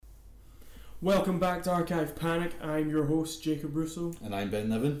Welcome back to Archive Panic. I'm your host, Jacob Russo. And I'm Ben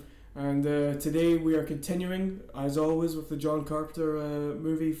Niven. And today we are continuing, as always, with the John Carpenter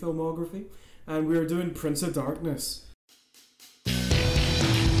movie filmography. And we are doing Prince of Darkness. It's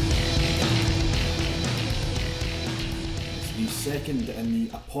the second in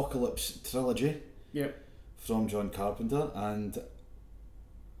the Apocalypse trilogy. Yep. From John Carpenter, and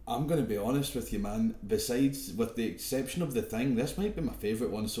I'm going to be honest with you, man, besides, with the exception of The Thing, this might be my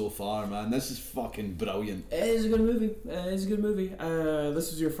favourite one so far, man. This is fucking brilliant. It is a good movie. This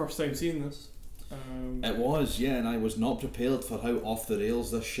was your first time seeing this. It was, yeah, and I was not prepared for how off the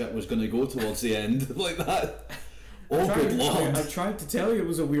rails this shit was going to go towards the end, like that. Oh, good lord. I tried to tell you it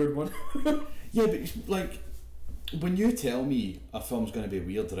was a weird one. Yeah, but, like, when you tell me a film's going to be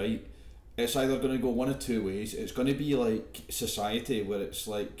weird, right, it's either going to go one of two ways. It's going to be like Society, where it's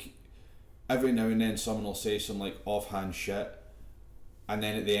like every now and then someone will say some like offhand shit, and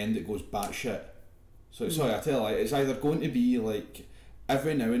then at the end it goes batshit. So sorry, I tell you, like, it's either going to be like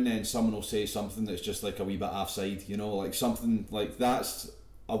every now and then someone will say something that's just like a wee bit offside, you know, like something like that's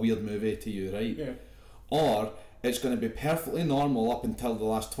a weird movie to you, right? Yeah. Or it's going to be perfectly normal up until the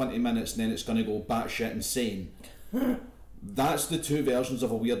last 20 minutes, and then it's going to go batshit insane. That's the two versions of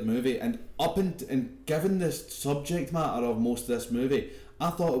a weird movie, and given the subject matter of most of this movie,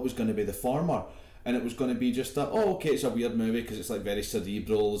 I thought it was going to be the former, and it was going to be just that, oh, okay, it's a weird movie because it's like very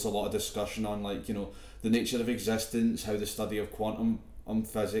cerebral. There's a lot of discussion on, like, you know, the nature of existence, how the study of quantum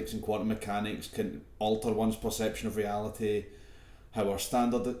physics and quantum mechanics can alter one's perception of reality, how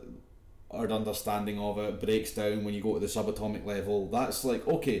our understanding of it breaks down when you go to the subatomic level. That's like,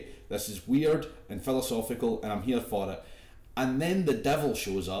 okay, this is weird and philosophical, and I'm here for it. And then the devil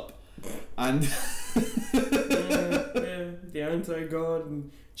shows up, and the anti-god,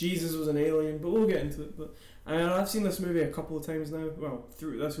 and Jesus was an alien, but we'll get into it. But I've seen this movie a couple of times now. Well,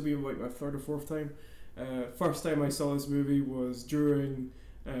 this will be like my third or fourth time. First time I saw this movie was during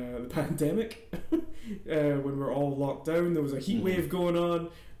the pandemic, when we were all locked down. There was a heat wave going on.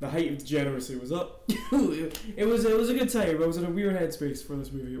 The height of degeneracy was up. It was a good time. I was in a weird headspace for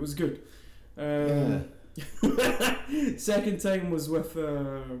this movie. It was good. Second time was with it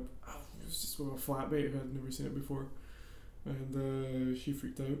was just with a flatmate who had never seen it before, and she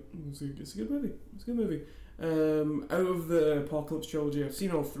freaked out. It's a good movie. Out of the Apocalypse trilogy, I've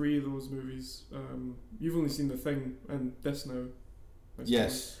seen all three of those movies. You've only seen The Thing and this now.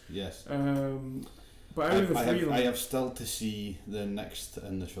 Yes. But out of the three of them, I have still to see the next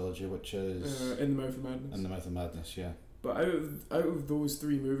in the trilogy, which is In the Mouth of Madness. In the Mouth of Madness, yeah. But out of those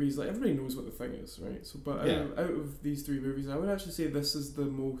three movies, like, everybody knows what The Thing is, right? So, but out of these three movies, I would actually say this is the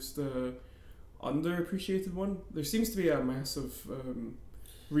most underappreciated one. There seems to be a massive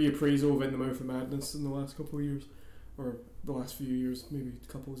reappraisal of In the Mouth of Madness in the last couple of years, or the last few years. Maybe a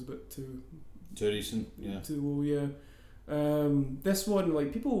couple is a bit too recent, yeah. Too low, yeah. This one,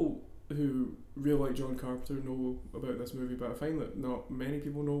 like, people who really like John Carpenter know about this movie, but I find that not many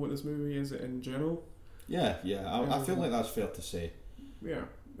people know what this movie is in general. Yeah, I feel like that's fair to say. Yeah,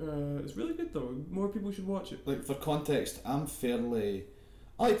 it's really good though. More people should watch it. Like, for context, I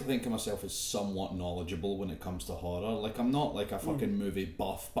like to think of myself as somewhat knowledgeable when it comes to horror. Like, I'm not like a fucking movie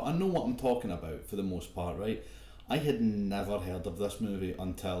buff, but I know what I'm talking about for the most part, right? I had never heard of this movie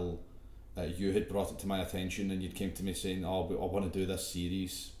until you had brought it to my attention, and you came to me saying, oh, I want to do this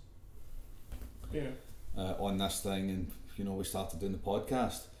series on this thing, and, you know, we started doing the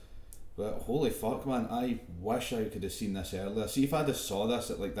podcast. But holy fuck, man, I wish I could have seen this earlier. See, if I just saw this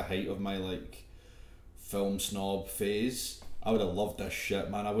at like the height of my like film snob phase, I would have loved this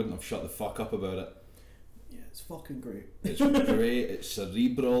shit, man. I wouldn't have shut the fuck up about it. Yeah, it's fucking great. It's great, it's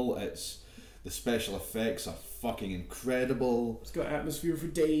cerebral, the special effects are fucking incredible. It's got atmosphere for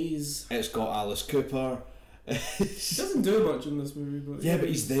days. It's got Alice Cooper. He doesn't do much in this movie, but but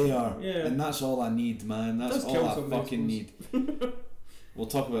he's there. Yeah. And that's all I need, man. That's all I fucking need. We'll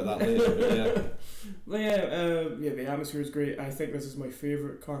talk about that later, but the atmosphere is great. I think this is my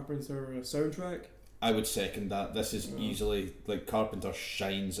favourite Carpenter soundtrack. I would second that. This is easily, like, Carpenter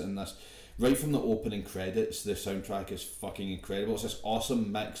shines in this. Right from the opening credits, the soundtrack is fucking incredible. It's this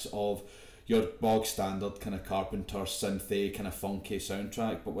awesome mix of your bog standard kind of Carpenter synthy kind of funky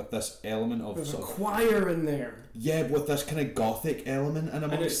soundtrack, but with this element of there's a choir in there. Yeah, with this kind of gothic element in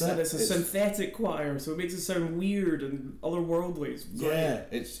amongst it. And it's a synthetic choir, so it makes it sound weird and otherworldly.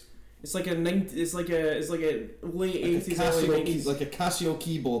 It's like a late 80s, early 90s, like a Casio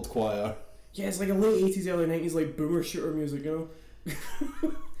keyboard choir. Yeah, it's like a late 80s, early 90s, like boomer shooter music, you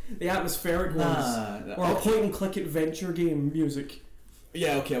know. The atmospheric ones, or a point and click adventure game music.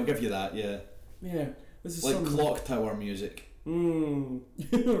 Yeah, okay, I'll give you that. Yeah. Yeah, this is like clock tower music.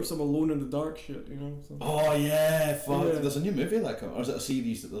 Or some Alone in the Dark shit, you know. So. Oh yeah, fuck. Yeah. There's a new movie that or is it a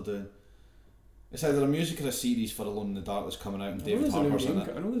series that they're doing? It's either a music or a series for Alone in the Dark that's coming out, and David Harbour's in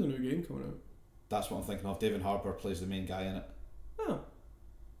it. I know there's a new game coming out. That's what I'm thinking of. David Harbour plays the main guy in it. Oh,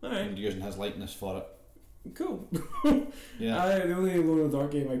 alright. And using his likeness for it. Cool. Yeah. The only Alone in the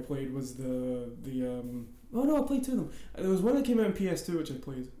Dark game I played was the oh no, I played two of them. There was one that came out on PS2 which I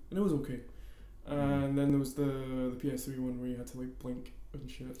played, and it was okay. And then there was the PS3 one where you had to like blink and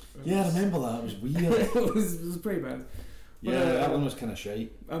shit. Yeah, I remember that. It was weird. it was pretty bad. But, Yeah, that one was kind of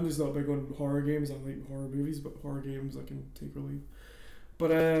shite. I'm just not big on horror games. I like horror movies, but horror games I can take or leave.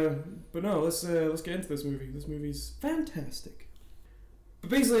 But no, let's get into this movie. This movie's fantastic. But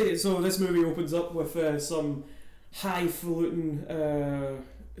basically, so this movie opens up with some highfalutin,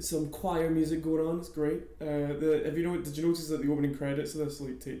 some choir music going on. It's great. Did you notice that the opening credits of this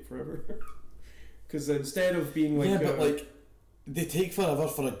like take forever? Because instead of being like but like they take forever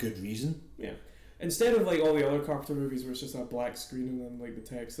for a good reason. Yeah. Instead of like all the other Carpenter movies where it's just a black screen and then like the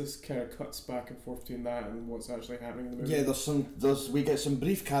text, this kind of cuts back and forth between that and what's actually happening in the movie. Yeah, we get some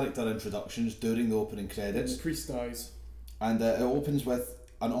brief character introductions during the opening credits. And the priest dies. And it opens with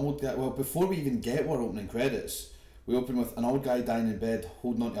an old guy. Well, before we even get our opening credits, we open with an old guy dying in bed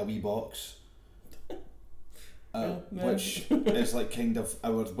holding onto a wee box. Which is like kind of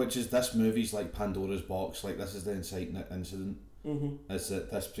which is this movie's like Pandora's box. Like this is the inciting incident. Mm-hmm. Is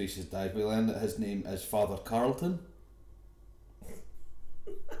that this priest has died. We learn that his name is Father Carlton.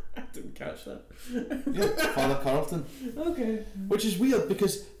 I didn't catch that. Yeah, Father Carlton. Okay. Which is weird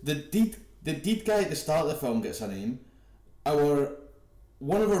because the deed guy at the start of the film gets a name.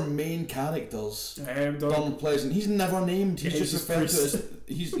 One of our main characters, Donald Pleasant, he's never named. He's just referred to as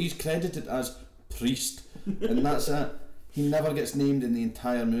he's credited as priest, and that's it. He never gets named in the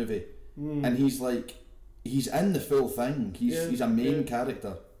entire movie, and he's in the full thing. He's a main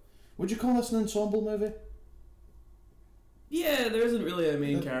character. Would you call this an ensemble movie? Yeah, there isn't really a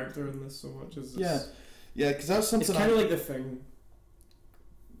main character in this so much as this. Yeah, because that's something. It's kind of like The Thing.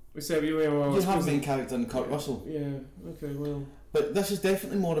 We said you have main character in Kurt Russell. Yeah. Okay. Well. But this is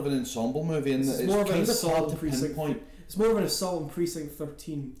definitely more of an ensemble movie, and it's more of kind an of hard to precinct. pinpoint. It's more of an assault on Precinct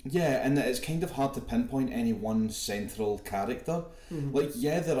 13. Yeah, and it's kind of hard to pinpoint any one central character. Mm-hmm. Like,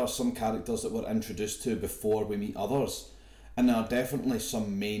 yeah, there are some characters that we're introduced to before we meet others, and there are definitely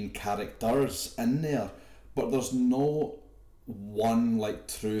some main characters in there, but there's no one like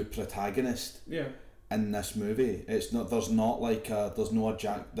true protagonist. Yeah. In this movie, it's not. There's not like there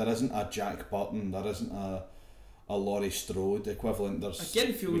isn't a Jack Burton. There isn't a Laurie Strode equivalent. There's. I get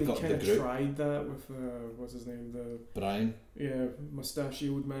the feeling they kind of tried that with what's his name, the Brian. Yeah,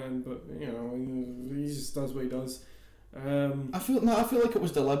 mustachioed man, but you know he just does what he does. I feel like it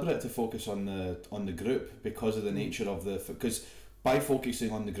was deliberate to focus on the group because of the nature of because by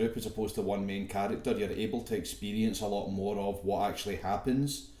focusing on the group as opposed to one main character, you're able to experience a lot more of what actually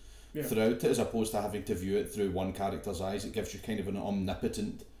happens. Yeah. Throughout it, as opposed to having to view it through one character's eyes. It gives you kind of an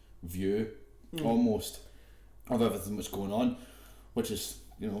omnipotent view, almost, of everything that's going on, which is,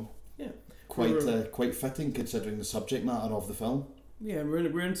 quite fitting considering the subject matter of the film. Yeah, we're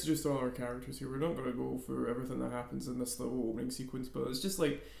introduced to all our characters here. We're not going to go through everything that happens in this little opening sequence, but it's just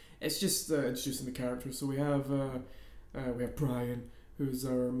introducing the characters. So we have Brian, who's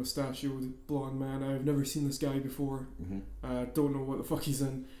our mustachioed blonde man. I've never seen this guy before. Don't know what the fuck he's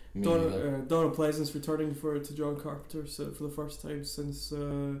in. Donald Pleasant's returning to John Carpenter for the first time since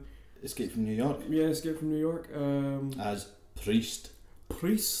Escape from New York. Yeah, Escape from New York. As priest.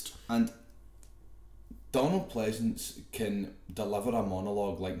 And Donald Pleasance can deliver a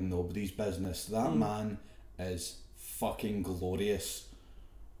monologue like nobody's business. That man is fucking glorious.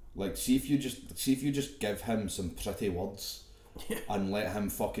 Like, see if you just give him some pretty words and let him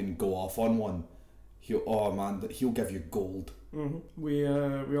fucking go off on one. He'll give you gold. Mm-hmm. We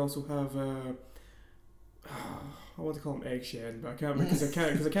also have I want to call him Egg Shen, but I can't because I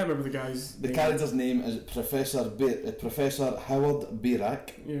can't remember the guy's The name. character's name is Professor Howard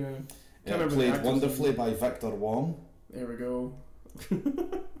Birack. Yeah. Played wonderfully by Victor Wong. There we go.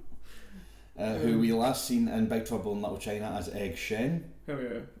 Who we last seen in Big Trouble in Little China as Egg Shen. Hell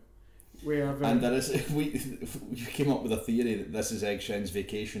yeah. We have and there is we came up with a theory that this is Egg Shen's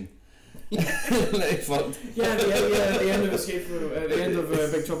vacation. At the end of Escape from the end of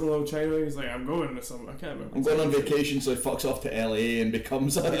Big Trouble in Little China, he's like, I'm going to some. I can't remember. I'm going on vacation, so he fucks off to LA and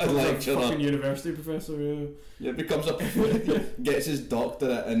becomes a lecturer. A fucking university professor. Yeah, becomes gets his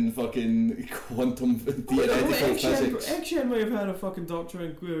doctorate in fucking quantum theoretical physics. Egg Shen might have had a fucking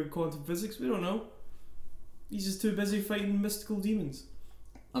doctorate in quantum physics. We don't know. He's just too busy fighting mystical demons.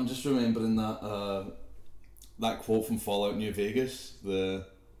 I'm just remembering that that quote from Fallout New Vegas, the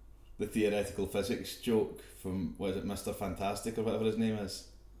theoretical physics joke from, what is it, Mr. Fantastic or whatever his name is?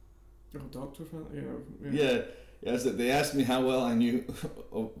 Oh, Doctor Fantastic. Yeah. Yes, that they asked me how well I knew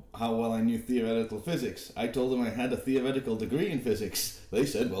theoretical physics. I told them I had a theoretical degree in physics. They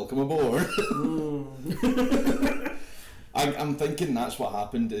said, "Welcome aboard." I'm thinking that's what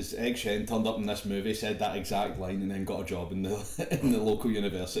happened. Is Egg Shen turned up in this movie, said that exact line, and then got a job in the local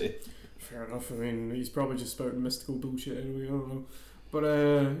university. Fair enough. I mean, he's probably just spouting mystical bullshit anyway. I don't know. But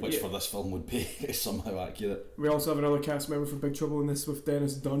which for this film would be somehow accurate. We also have another cast member from Big Trouble in this with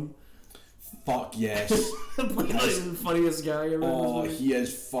Dennis Dunn. Fuck yes. The funniest guy ever. Oh, he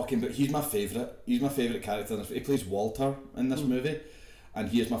is fucking. But he's my favourite. He's my favourite character in this. He plays Walter in this movie, and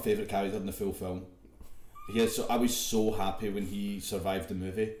he is my favourite character in the full film. He is. So I was so happy when he survived the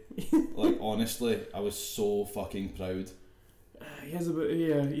movie. Like honestly, I was so fucking proud. He has a bit.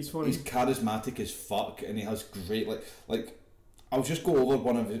 Yeah, he's funny. He's charismatic as fuck, and he has great like. I'll just go over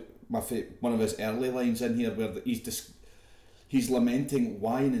one of his early lines in here where he's lamenting,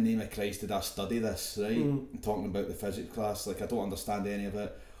 why in the name of Christ did I study this, right? And talking about the physics class, like I don't understand any of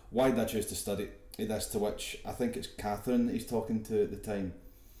it. Why did I choose to study this? To which I think it's Catherine that he's talking to at the time.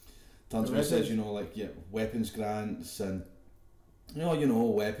 Turns around and says, you know, like weapons grants and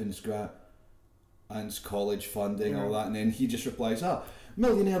weapons grants, college funding, all that, and then he just replies,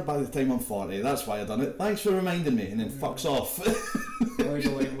 millionaire by the time I'm 40, that's why I done it. Thanks for reminding me, and then fucks off. I like a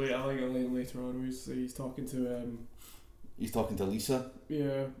line later on where he's talking to he's talking to Lisa.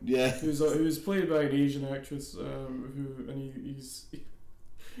 Yeah. Who's played by an Asian actress.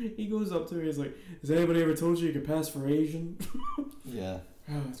 He goes up to her. He's like, "Has anybody ever told you could pass for Asian?" Yeah.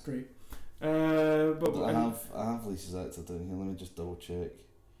 Oh, that's great. But I have Lisa's actor down here. Let me just double check,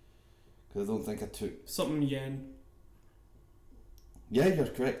 because I don't think I took something Yen. Yeah, you're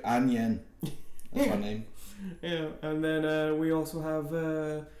correct. Ann Yen. That's her name. Yeah, and then we also have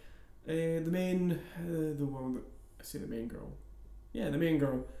the main girl. Yeah, the main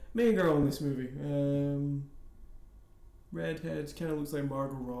girl in this movie. Redhead, kind of looks like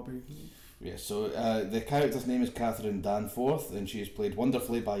Margot Robbie. Yeah, so the character's name is Catherine Danforth, and she is played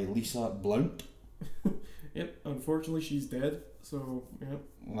wonderfully by Lisa Blount. Yep, unfortunately she's dead, so yeah.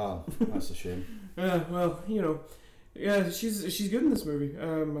 Wow, that's a shame. Well, you know. Yeah, she's good in this movie.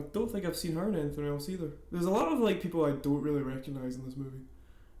 I don't think I've seen her in anything else either. There's a lot of people I don't really recognise in this movie.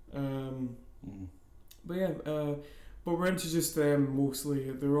 But yeah, but we're into just them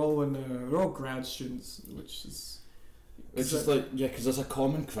mostly. They're all grad students, which is. It's just because there's a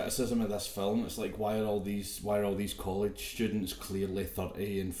common criticism of this film. It's like, why are all these college students clearly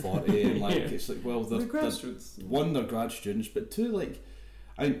 30 and 40 and it's like, well, they're grad students. One, they're grad students, but two,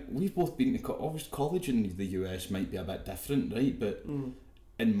 we've both been to obviously college in the US might be a bit different, right? But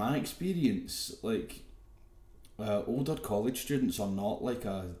in my experience, older college students are not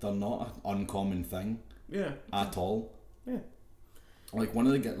they're not an uncommon thing. Yeah. At all. Yeah.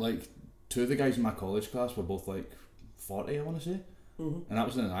 Two of the guys in my college class were both 40, I want to say, and that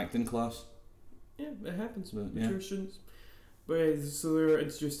was in an acting class. Yeah, it happens. Mature students. But so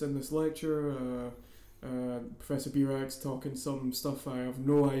it's just in this lecture. Professor Birak's talking some stuff I have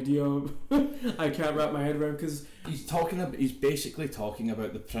no idea. I can't wrap my head around because he's basically talking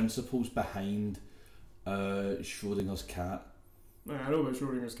about the principles behind Schrodinger's cat. I know about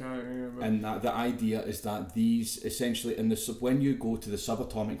Schrodinger's cat, yeah, and that the idea is that these essentially when you go to the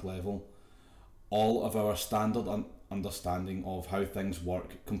subatomic level, all of our standard understanding of how things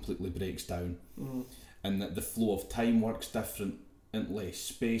work completely breaks down, and that the flow of time works differently.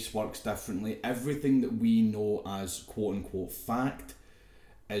 Space works differently. Everything that we know as quote unquote fact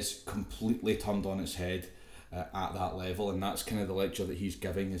is completely turned on its head at that level, and that's kind of the lecture that he's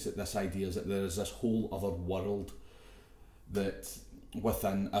giving, is that this idea is that there is this whole other world that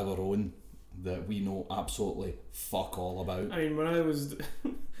within our own that we know absolutely fuck all about. I mean, when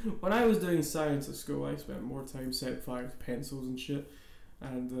I was doing science at school, I spent more time setting fire to pencils and shit,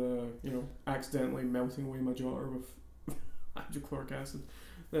 and accidentally melting away my jotter with hydrochloric acid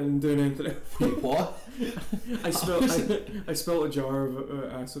than doing anything else. Wait, what? I spilled a jar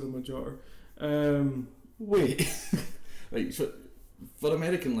of acid on my jotter. Wait. Right, so for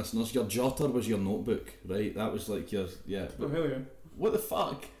American listeners, your jotter was your notebook, right? That was your Oh hell yeah! What the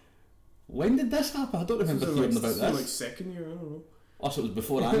fuck? When did this happen? I don't remember hearing about this. Second year, I don't know. Oh, so it was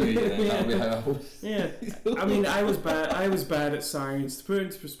before I knew you then. That'll be how I was. Yeah, I mean, I was bad at science. To put it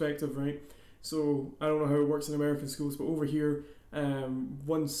into perspective, right? So I don't know how it works in American schools, but over here,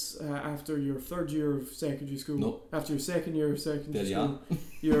 once after your third year of secondary school, Nope. after your second year of secondary There school,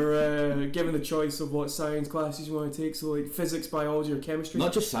 you're given the choice of what science classes you want to take. So like physics, biology, or chemistry.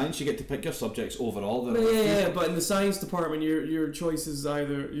 Not just science, you get to pick your subjects overall. But in the science department, your choice is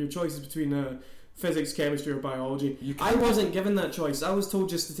between physics, chemistry, or biology. I wasn't given that choice. I was told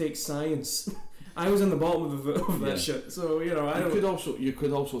just to take science. I was in the bottom of that shit. So you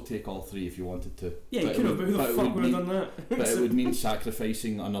could also take all three if you wanted to. Yeah, you could have. But who the fuck would have done that? But it would mean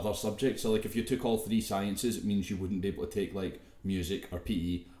sacrificing another subject. So like if you took all three sciences, it means you wouldn't be able to take like music or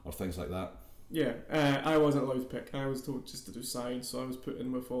PE or things like that. Yeah, I wasn't allowed to pick. I was told just to do science, so I was put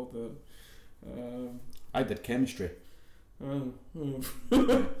in with all the. I did chemistry. I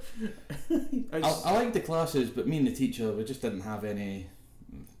liked the classes, but me and the teacher, we just didn't have any.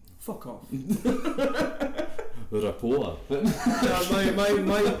 Fuck off. Rapport. I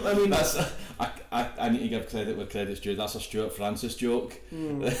mean, that's I need to give credit where credit's due. That's a Stuart Francis joke.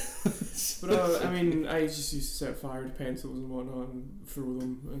 But I mean, I just used to set fire to pencils and whatnot and throw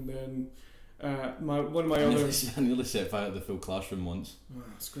them, and then one of my other. I nearly set fire to the full classroom once. Oh,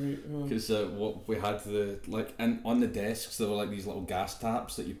 that's great. Because what we had and on the desks there were like these little gas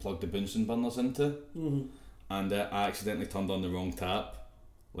taps that you plug the Bunsen burners into, and I accidentally turned on the wrong tap.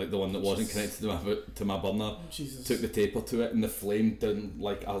 Like the one that wasn't connected to my burner. Jesus. Took the taper to it and the flame did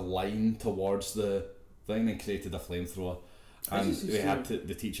like a line towards the thing and created a flamethrower. And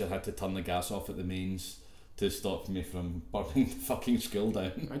the teacher had to turn the gas off at the mains to stop me from burning the fucking school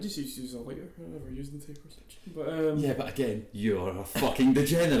down. I just used to use a lighter. I never used the taper switch. But yeah, but again, you're a fucking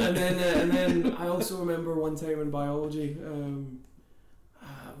degenerate. and then I also remember one time in biology,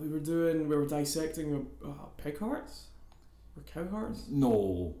 we were dissecting pig hearts. Or cow hearts?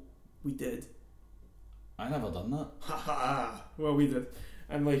 No. We did. I never done that. Haha. Well, we did.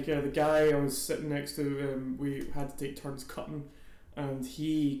 And like the guy I was sitting next to, we had to take turns cutting, and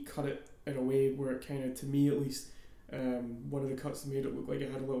he cut it in a way where it kind of, to me at least, one of the cuts made it look like it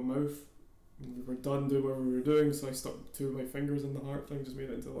had a little mouth. And we were done doing what we were doing, so I stuck two of my fingers in the heart thing, just made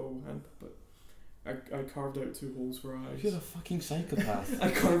it into a little hand puppet. I carved out 2 holes for eyes. You're a fucking psychopath.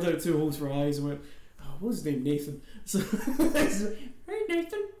 I carved out 2 holes for eyes and went, what was his name? Nathan. So, hey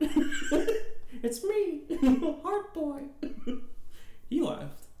Nathan, it's me, Heart Boy. He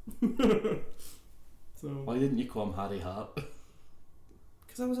laughed. So why didn't you call him Harry Hart?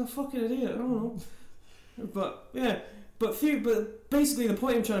 Because I was a fucking idiot. I don't know. But yeah, but basically the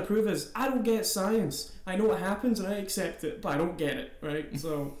point I'm trying to prove is I don't get science. I know what happens and I accept it, but I don't get it. Right?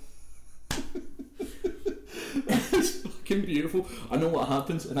 So. It's fucking beautiful. I know what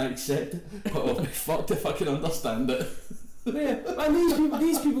happens and I accept it, but I'll be fucked if I can understand it. Yeah, and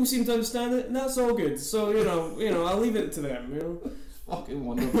these people seem to understand it, and that's all good. So you know, I'll leave it to them. You know, fucking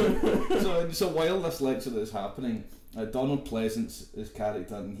wonderful. so while this lecture is happening, Donald Pleasance is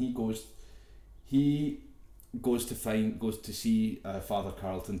character, and he goes to see Father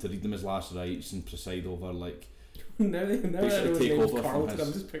Carlton to read him his last rites and preside over like. Now I know his name's Carlton.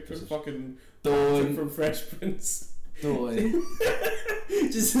 I'm just picturing fucking Patrick from Fresh Prince.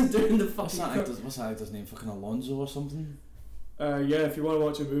 Just doing the fucking. What's that actor's name? Fucking Alonzo or something. Yeah, if you want to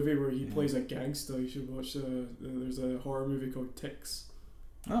watch a movie where he plays a gangster, you should watch. There's a horror movie called Ticks.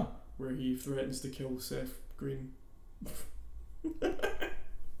 Oh. Where he threatens to kill Seth Green.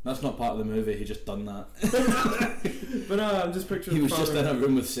 That's not part of the movie, he just done that. But no, I'm just picturing. He was just in a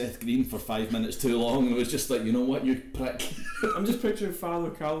room with Seth Green for 5 minutes too long and was just like, you know what, you prick. I'm just picturing Father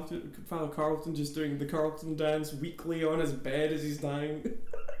Carlton just doing the Carlton dance weekly on his bed as he's dying.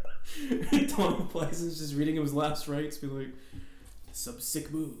 Donald Pleasance just reading him his last rites, be like, some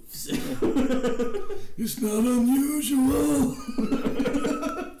sick moves. It's not unusual.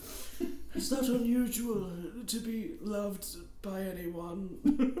 It's not unusual to be loved by anyone.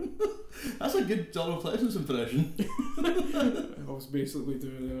 That's a good Donald Pleasance impression. I was basically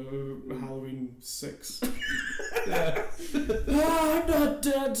doing a Halloween 6. Yeah. I'm not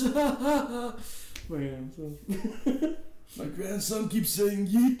dead. Well, yeah, so. My grandson keeps saying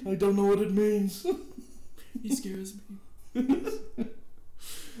yeet. I don't know what it means. He scares me.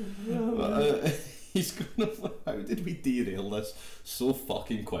 He's gonna. How did we derail this so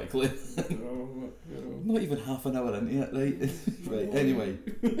fucking quickly? Not even half an hour into it, right? Right. Anyway,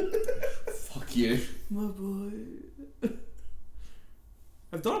 fuck you, my boy.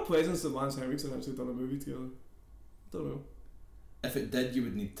 I've done a Pleasance and Lance Henriksen actually done a movie together. Don't know. If it did, you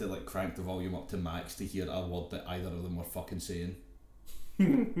would need to like crank the volume up to max to hear a word that either of them were fucking saying.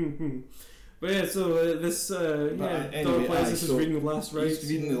 But yeah, so Donald Pleasance is reading the last rites. He's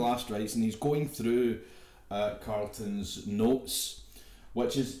reading the last rites and he's going through Carlton's notes,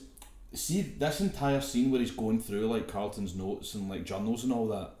 which is see this entire scene where he's going through like Carlton's notes and like journals and all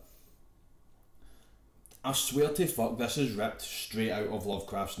that. I swear to fuck, this is ripped straight out of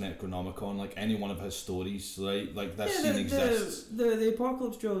Lovecraft's Necronomicon, like any one of his stories, right? Like this scene exists. The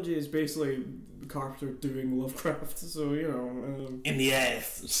Apocalypse trilogy is basically Carpenter doing Lovecraft, so you know. In the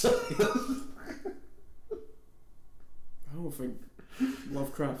earth. I don't think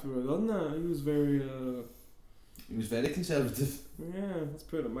Lovecraft would have done that. He was very. He was very conservative. Yeah, let's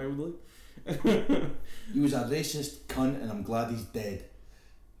put it mildly. He was a racist cunt, and I'm glad he's dead.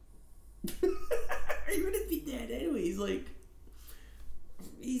 He wouldn't be dead anyway. He's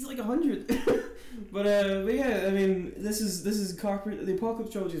like 100. but yeah, I mean, this is Carpenter. The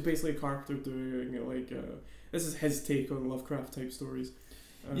Apocalypse trilogy is basically Carpenter doing this is his take on Lovecraft type stories.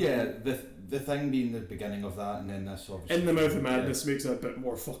 Yeah, the thing being the beginning of that, and then this obviously. In the Mouth of Madness makes it a bit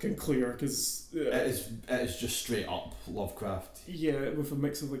more fucking clear because it is just straight up Lovecraft. Yeah, with a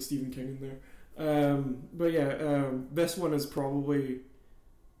mix of like Stephen King in there. But yeah, this one is probably.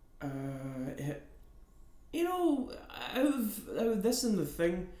 You know, out of this and The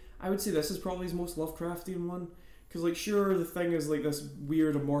Thing, I would say this is probably his most Lovecraftian one. Because, like, sure, The Thing is, like, this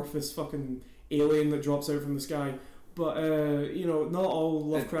weird amorphous fucking alien that drops out from the sky. But, you know, not all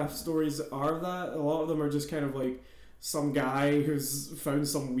Lovecraft stories are that. A lot of them are just kind of, like, some guy who's found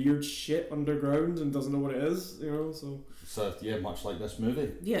some weird shit underground and doesn't know what it is, you know, so... So, yeah, much like this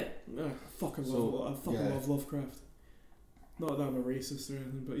movie. Yeah. I fucking love Lovecraft. Not that I'm a racist or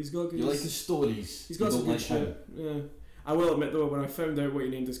anything, but he's got good... You like his stories. He's got some good shit. Yeah. I will admit though, when I found out what he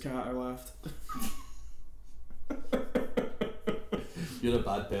named his cat, I laughed. You're a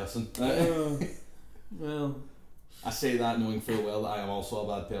bad person. Well... I say that knowing full well that I am also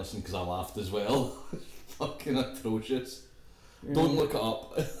a bad person because I laughed as well. Fucking atrocious. Yeah. Don't look it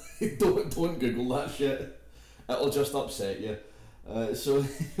up. don't Google that shit. It'll just upset you. So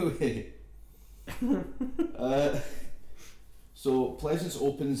anyway... So Pleasance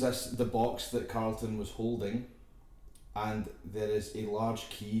opens the box that Carlton was holding, and there is a large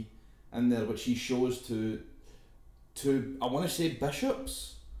key in there which he shows to I want to say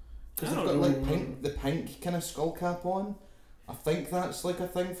bishops, because they've got like the pink kind of skull cap on. I think that's like a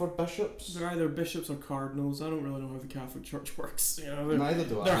thing for bishops. They're either bishops or cardinals. I don't really know how the Catholic Church works. You know, neither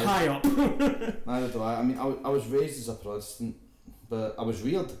do I. They're high up. Neither do I. I mean, I was raised as a Protestant, but I was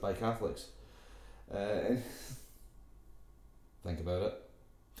reared by Catholics. Think about it.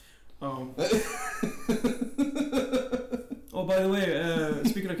 Oh. Oh, by the way,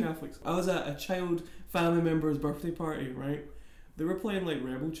 speaking of Catholics, I was at a child family member's birthday party, right? They were playing like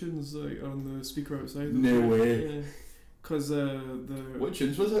rebel tunes like on the speaker outside. No way. Yeah. Cause what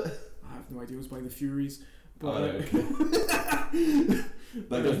tunes was it? I have no idea. It was by the Furies. But okay.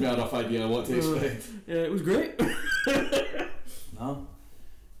 That gives me a rough idea of what to expect. Yeah, it was great. No.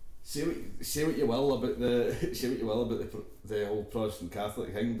 Say what you will about the whole Protestant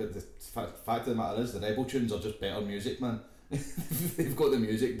Catholic thing, but the fact of the matter is the rebel tunes are just better music, man. They've got the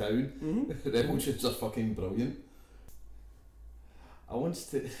music down. Mm-hmm. Rebel tunes are fucking brilliant. I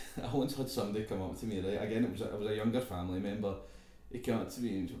once had somebody come up to me, right? Again, it was a younger family member. He came up to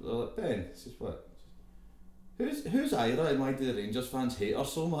me and they're like, "Ben," says, "What? Who's Ira, and why do the Rangers fans hate her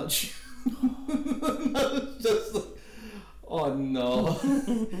so much?" I was just like, oh no.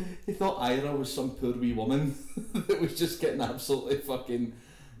 He thought Ira was some poor wee woman that was just getting absolutely fucking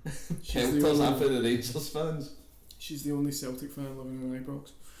pelters after the Rangers fans. She's the only Celtic fan living in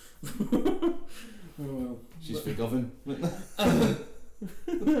Ibrox. Oh well. She's forgiven.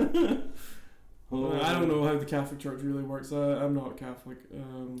 I don't know how the Catholic Church really works. I'm not Catholic.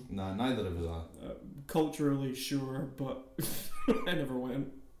 Nah, neither of us are. Culturally, sure, but I never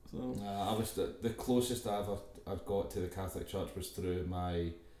went. So. I was the closest I've got to the Catholic Church was through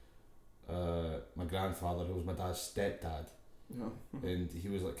my grandfather, who was my dad's stepdad. Yeah. And he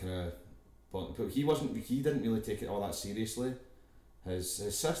was like kind of, but he didn't really take it all that seriously. His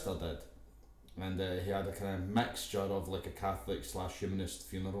sister did, and he had a kind of mixture of like a Catholic / humanist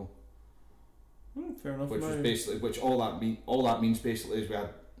funeral. Fair enough. All that means basically is we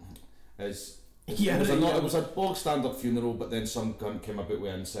had it was a bog standard funeral, but then some cunt came about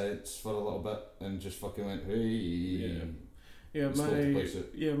with incense for a little bit and just fucking went, hey.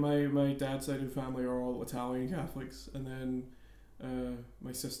 My dad's side of the family are all Italian Catholics, and then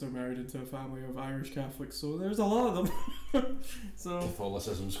my sister married into a family of Irish Catholics, so there's a lot of them. So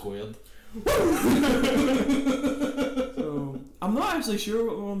Catholicism squared. So I'm not actually sure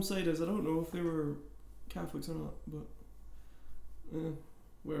what my mom's side is. I don't know if they were Catholics or not, but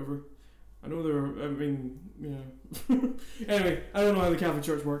whatever. I know they're. I mean, yeah. Anyway, I don't know how the Catholic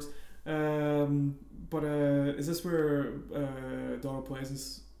Church works. But is this where Donald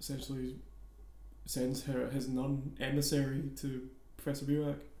Pleasance essentially sends his nun emissary to Professor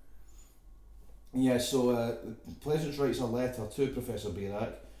Burak. Yeah, so Pleasance writes a letter to Professor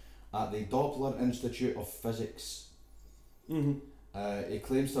Burak at the Doppler Institute of Physics. He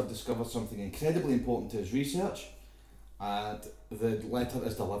claims to have discovered something incredibly important to his research, and the letter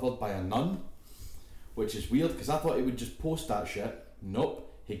is delivered by a nun, which is weird because I thought he would just post that shit. Nope.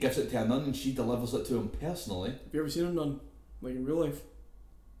 He gives it to a nun and she delivers it to him personally. Have you ever seen a nun? Like in real life?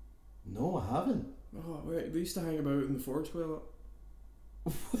 No, I haven't. Oh, right. They used to hang about in the forge quite a lot.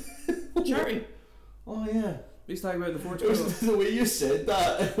 Charity. Oh, yeah. They used to hang about in the forge It quite a lot. was the way you said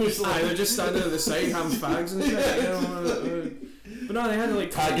that. It was like... They're just standing at the side having fags and shit. You know, but no, they had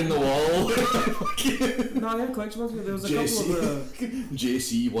like... Tagging the wall. No, they had collection boxes. There was a couple of...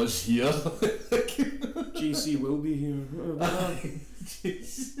 JC was here. JC will be here.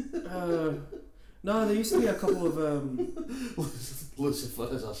 No, there used to be a couple of... Lucifer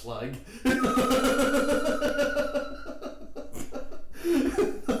is a slag.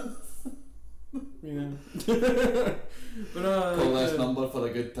 Yeah. But, call this number for a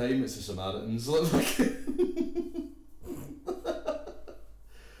good time. It's the Samaritans.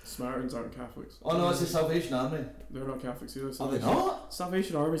 Samaritans aren't Catholics. Oh no, it's the Salvation Army. They're not Catholics either. Are they not?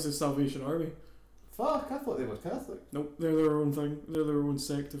 Salvation Army is the Salvation Army. Fuck, I thought they were Catholic. Nope, they're their own thing. They're their own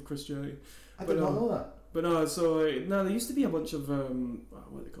sect of Christianity. I did not know that. But no, so there used to be a bunch of what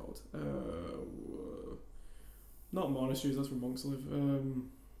are they called? Not monasteries. That's where monks live.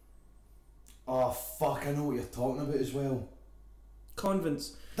 Oh fuck! I know what you're talking about as well.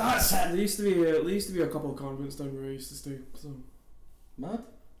 Convents. That's it. There used to be a couple of convents down where I used to stay. So mad.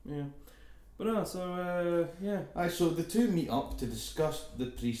 yeah, but no. So yeah. Aye, so the two meet up to discuss the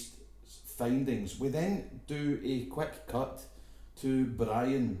priest's findings. We then do a quick cut to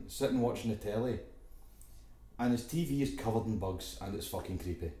Brian sitting watching the telly, and his TV is covered in bugs, and it's fucking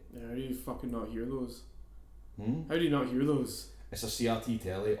creepy. Yeah, how do you fucking not hear those? Hmm? How do you not hear those? It's a CRT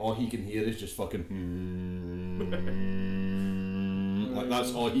telly. All he can hear is just fucking like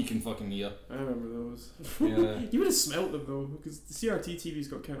that's all he can fucking hear. I remember those. Yeah. You would have smelt them though, because the CRT TV's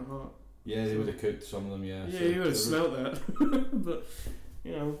got kind of hot. Yeah, they would have cooked some of them. Yeah. Yeah, so you would have smelt that. But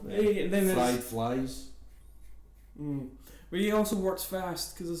you know, and then fried flies. But he also works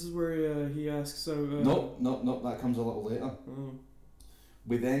fast because this is where he asks. So Nope. That comes a little later.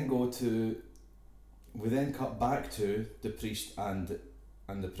 We then cut back to the priest and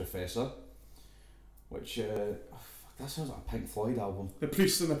the professor, which that sounds like a Pink Floyd album. The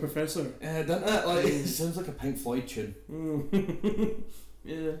priest and the professor. Doesn't it? Like it sounds like a Pink Floyd tune.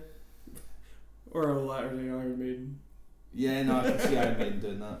 Yeah. Or a Latter-day Iron Maiden. Yeah, no, I can see Iron Maiden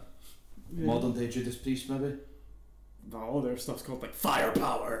doing that. Yeah. Modern day Judas Priest, maybe. All their stuff's called like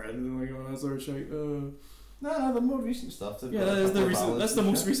Firepower and like all that sort of shit. No, the more recent stuff. Yeah, that is the recent. That's the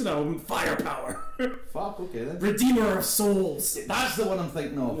most recent album, Firepower. Fuck, okay then. Redeemer of Souls. That's the one I'm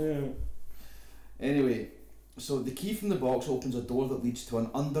thinking of. Yeah. Anyway, so the key from the box opens a door that leads to an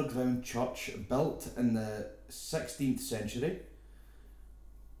underground church built in the 16th century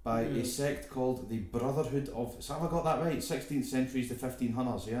by a sect called the Brotherhood of... So have I got that right? 16th century is the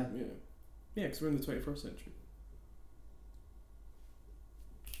 1500s, yeah? Yeah. Yeah, because we're in the 21st century.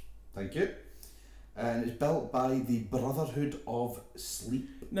 Thank you. And it's built by the Brotherhood of Sleep.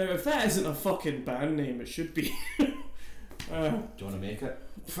 Now, if that isn't a fucking band name, it should be. Do you want to make it?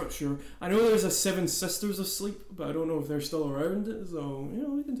 For sure. I know there's a Seven Sisters of Sleep, but I don't know if they're still around, so, you know,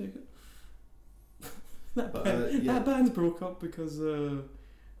 we can take it. That band broke up because their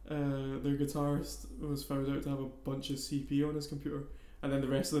guitarist was found out to have a bunch of CP on his computer, and then the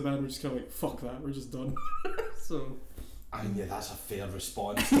rest of the band were just kind of like, fuck that, we're just done. So... I mean, yeah, that's a fair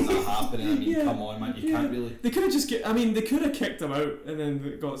response to that happening. I mean, come on, man, you can't really... They could have just they could have kicked him out and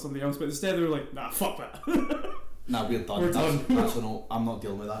then got somebody else, but instead they were like, nah, fuck that. Nah, we're done. We're done. That's no, I'm not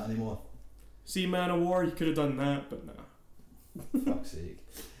dealing with that anymore. See, Man of War, you could have done that, but nah. Fuck's sake.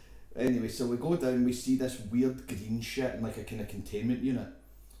 Anyway, so we go down, we see this weird green shit in like a kind of containment unit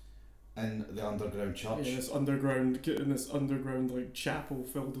in the underground church. Yeah, this underground like chapel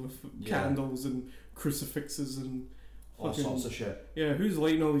filled with candles and crucifixes and all sorts of shit. Yeah, who's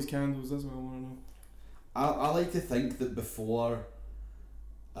lighting all these candles? That's what I want to know. I like to think that before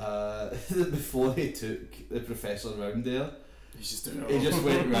he took the professor round there, he just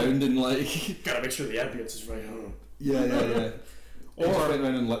went round and like gotta make sure the ambience is right. Yeah. He just went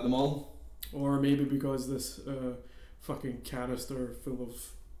round and lit them all. Or maybe because this fucking canister full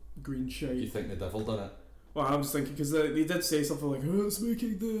of green shite. You think the devil done it? Well, I was thinking because they did say something like, "Oh, it's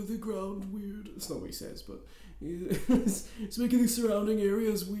making the ground weird." It's not what he says, but it's making the surrounding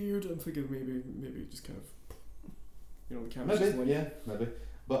areas weird. I'm thinking maybe just kind of, the camera's just maybe.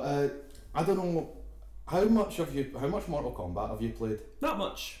 But I don't know how much Mortal Kombat have you played? Not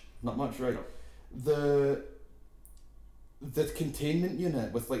much. Not much, right? No. The containment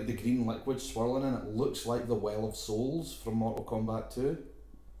unit with like the green liquid swirling in it looks like the Well of Souls from Mortal Kombat 2.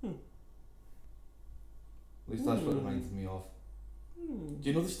 At least that's what it reminded me of. Do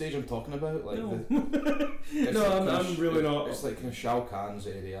you know the stage I'm talking about? Like no. I'm really not. It's like in Shao Kahn's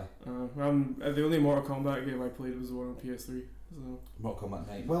area. The only Mortal Kombat game I played was the one on PS3. So. Mortal Kombat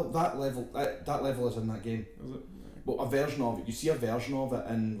 9. Well, that level is in that game. Is it? Well, a version of it. You see a version of it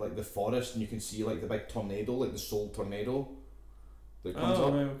in like the forest, and you can see like the big tornado, like the soul tornado that comes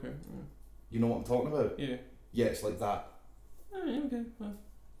up. Right, okay. Yeah. You know what I'm talking about? Yeah. Yeah, it's like that. Alright, okay. Well,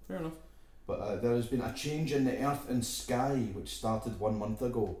 fair enough. But there has been a change in the earth and sky, which started 1 month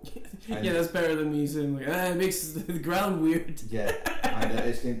ago. Yeah, that's better than me saying like, it makes the ground weird. Yeah, and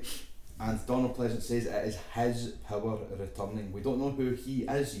it's going. And Donald Pleasant says it is his power returning. We don't know who he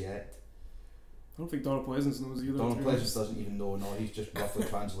is yet. I don't think Donald Pleasance knows either. Donald Pleasance doesn't even know. No, he's just roughly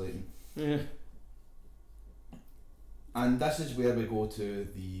translating. Yeah. And this is where we go to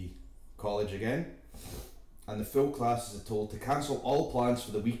the college again. And the full class is told to cancel all plans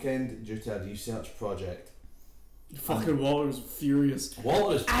for the weekend due to a research project. Fucking Walter's furious.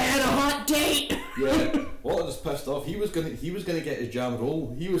 I had a hot date! Yeah, Walter was pissed off. He was gonna get his jam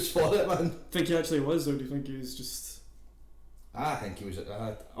roll. He was for it, man. Think he actually was, or do you think he was just... I think he was...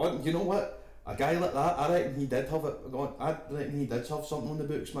 you know what? A guy like that, I reckon he did have it. I reckon he did have something on the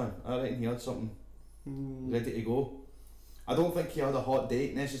books, man. I reckon he had something ready to go. I don't think he had a hot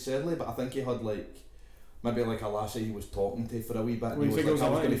date necessarily, but I think he had like... Maybe like a lassie he was talking to for a wee bit. Well, and he was like, I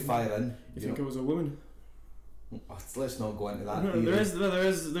was going to lie? fire in. You think it was a woman? Let's not go into that.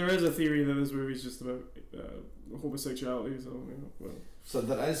 There is a theory that this movie's just about homosexuality. So well. So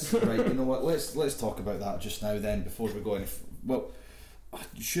there is right. You know what? Let's talk about that just now. Then before we go any. Well,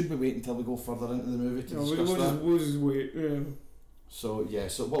 should we wait until we go further into the movie to discuss that? We'll just wait. Yeah. So yeah.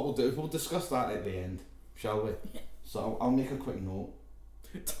 So what we'll do is we'll discuss that at the end, shall we? So I'll make a quick note.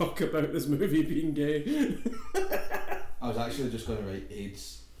 Talk about this movie being gay. I was actually just going to write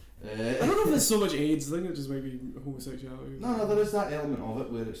AIDS. I don't know if there's so much AIDS. I think it just might be homosexuality. No, there is that element of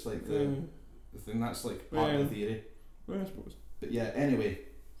it where it's like the thing that's like part of the theory. Well, I suppose. But yeah, anyway.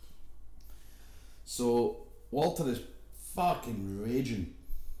 So Walter is fucking raging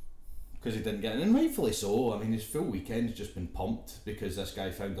because he didn't get in, and rightfully so. I mean, his full weekend's just been pumped because this guy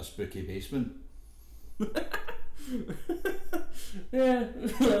found a spooky basement. Yeah,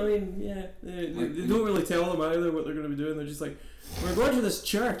 I mean, yeah, they don't really tell them either what they're going to be doing. They're just like, we're going to this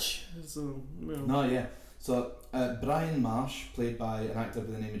church. So, you know. No, yeah. So Brian Marsh, played by an actor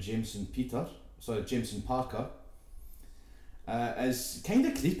by the name of Jameson Parker, is kind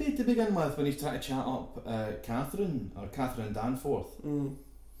of creepy to begin with when he's trying to chat up Catherine Danforth.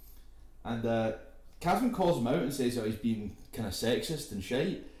 And Catherine calls him out and says that he's being kind of sexist and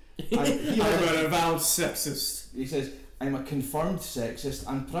shite. I'm an avowed sexist. He says, I'm a confirmed sexist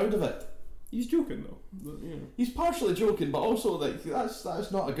and proud of it. He's joking though. But, you know. He's partially joking, but also like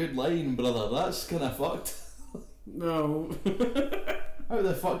that's not a good line, brother. That's kind of fucked. No. How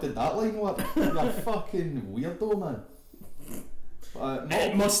the fuck did that line work? You're a fucking weirdo, man.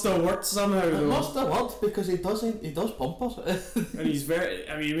 It must have worked somehow though. It must have worked because he does pump us. And he's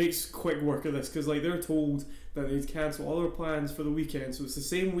he makes quick work of this because like they're told that they'd cancel all their plans for the weekend, so it's the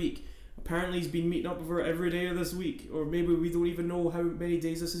same week. Apparently he's been meeting up with her every day of this week, or maybe we don't even know how many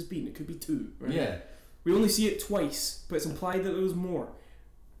days this has been. It could be 2, right? Yeah. We only see it twice, but it's implied that there was more.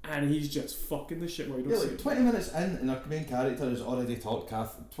 And he's just fucking the shit while you don't see like it. 20 minutes in, and our main character has already talked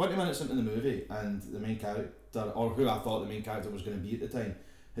 20 minutes into the movie, and the main character, or who I thought the main character was going to be at the time,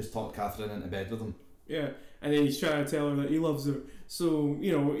 has talked Catherine into bed with him. Yeah, and then he's trying to tell her that he loves her. So,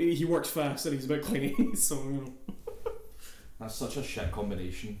 you know, he works fast and he's a bit clingy, so, you know. That's such a shit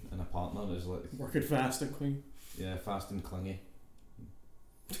combination in a partner, is like... Working fast and clingy. Yeah, fast and clingy.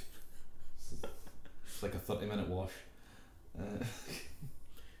 It's like a 30-minute wash.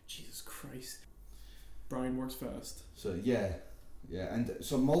 Jesus Christ. Brian works fast. So, yeah, and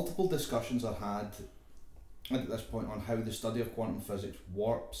so multiple discussions are had at this point on how the study of quantum physics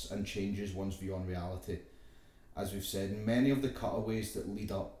warps and changes one's view on reality. As we've said, many of the cutaways that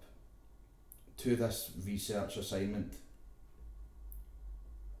lead up to this research assignment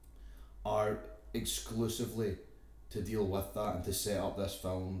are exclusively to deal with that and to set up this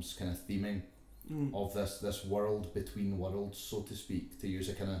film's kind of theming of this world between worlds, so to speak, to use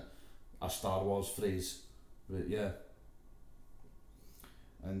a kind of a Star Wars phrase. But yeah.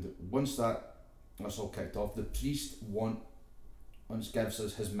 And once that's all kicked off, the priest once gives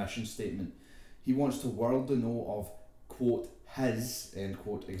us his mission statement. He wants the world to know of quote, his, end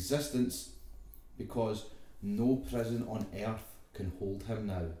quote, existence because no prison on earth can hold him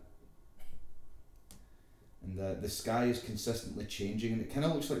now. And the sky is consistently changing, and it kind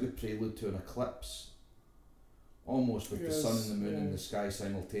of looks like the prelude to an eclipse. Almost with the sun and the moon in the sky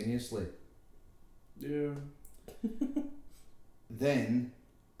simultaneously. Yeah. Then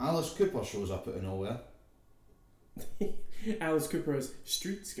Alice Cooper shows up out of nowhere. Alice Cooper as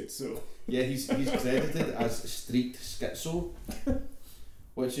street schizo. Yeah, he's credited as street schizo,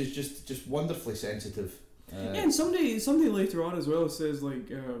 which is just wonderfully sensitive. Yeah, and somebody later on as well says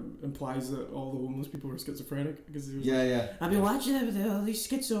implies that all the homeless people are schizophrenic because he was I've been watching it with all these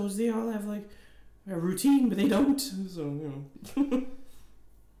schizos. They all have like a routine, but they don't. So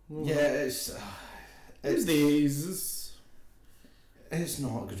it's these days. It's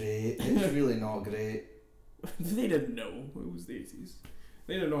not great. It's really not great. They didn't know. It was the 80s.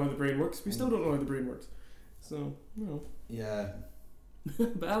 They didn't know how the brain works. We still don't know how the brain works. So, Yeah.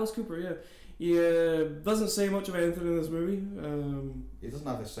 But Alice Cooper, he doesn't say much of anything in this movie. He doesn't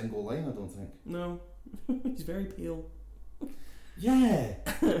have a single line, I don't think. No. He's very pale. Yeah.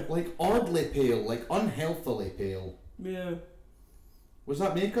 Like oddly pale, like unhealthily pale. Yeah. Was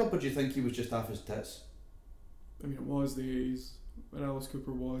that makeup, or do you think he was just off his tits? I mean, it was the 80s. When Alice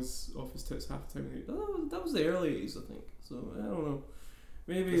Cooper was off his tits half the time. That was the early 80s, I think. So, I don't know.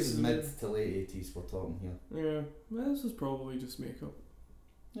 Maybe this is mid to late 80s we're talking here. Yeah. Well, this was probably just makeup.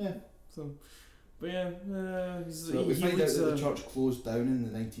 Yeah. So, but yeah. So we find out that the church closed down in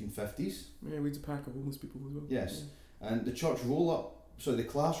the 1950s. Yeah, we leads a pack of homeless people as well. Yes. Yeah. And the class roll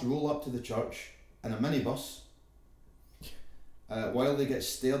up to the church in a minibus. While they get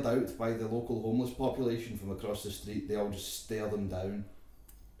stared out by the local homeless population from across the street, they all just stare them down.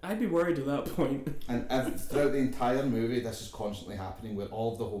 I'd be worried at that point. And throughout the entire movie, this is constantly happening, where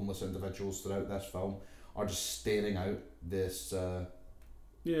all of the homeless individuals throughout this film are just staring out this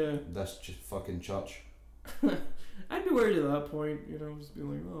this fucking church. I'd be worried at that point, just be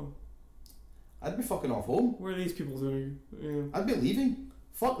like, oh. I'd be fucking off home. What are these people doing? Yeah. I'd be leaving.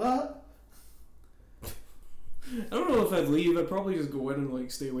 Fuck that. I don't know if I'd leave. I'd probably just go in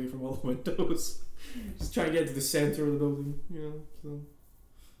and stay away from all the windows. Just try and get to the centre of the building, so.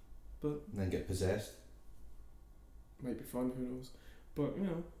 But and then get possessed. Might be fun, who knows? But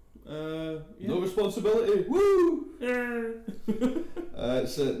no responsibility. Woo! Yeah.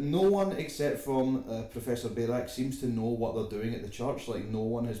 So no one except from Professor Bayrak seems to know what they're doing at the church. No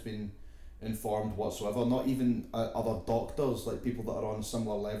one has been informed whatsoever. Not even other doctors, people that are on a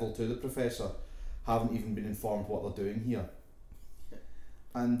similar level to the professor, haven't even been informed what they're doing here.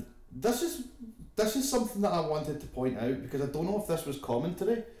 And this is something that I wanted to point out, because I don't know if this was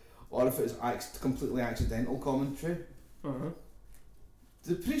commentary or if it's completely accidental commentary. Uh-huh.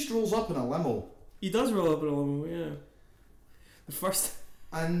 The priest rolls up in a limo. He does roll up in a limo, yeah. The first...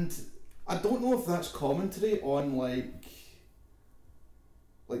 And I don't know if that's commentary on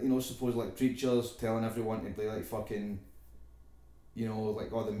suppose preachers telling everyone to be fucking,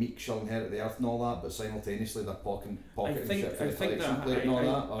 the meek shall inherit the earth and all that, but simultaneously they're pocketing shit for the collection plate and all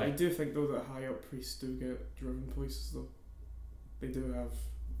that. I do think though that high up priests do get driven places though. They do have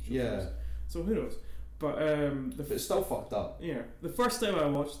chauffeurs. Yeah. So who knows? But but it's still fucked up. Yeah. The first time I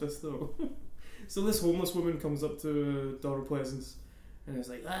watched this though, so this homeless woman comes up to Donald Pleasance and is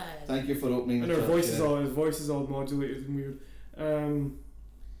like, ah. Thank you for opening. And her his voice is all modulated and weird.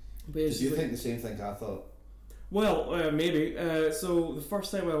 Did you think the same thing I thought? Well, maybe. So the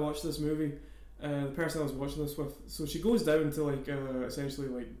first time I watched this movie, the person I was watching this with, so she goes down to essentially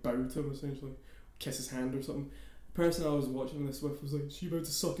bow to him, essentially, kiss his hand or something. The person I was watching this with was like, is she about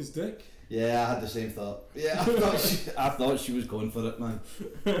to suck his dick? Yeah, I had the same thought. Yeah, I thought she was going for it, man.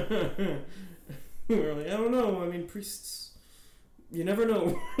 We were like, I don't know. I mean, priests, you never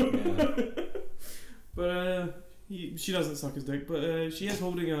know. Yeah. But she doesn't suck his dick, but she is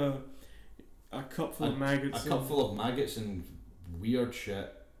holding a cup full of maggots. A cup full of maggots and weird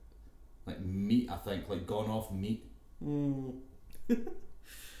shit. Meat, I think. Gone off meat. Mm.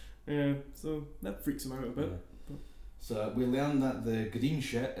 Yeah, so that freaks him out a bit. Yeah. So we learn that the green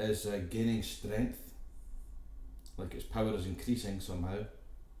shit is gaining strength. Its power is increasing somehow.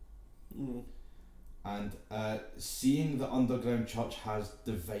 Mm. And seeing the underground church has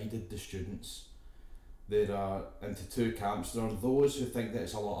divided the students. There are into two camps. There are those who think that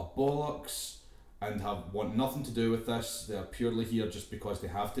it's a lot of bollocks and want nothing to do with this. They are purely here just because they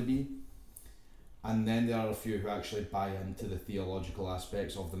have to be. And then there are a few who actually buy into the theological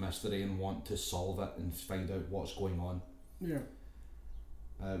aspects of the mystery and want to solve it and find out what's going on. Yeah.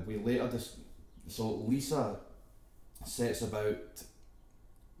 We later so Lisa sets about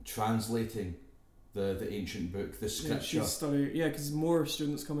translating the ancient book, the Yeah, scripture. she's studying. Yeah, because more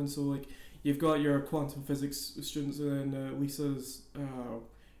students come in. So like, you've got your quantum physics students, and then Lisa's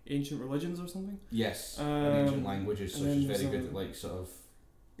ancient religions or something. Yes, and ancient languages. So she's very good at like sort of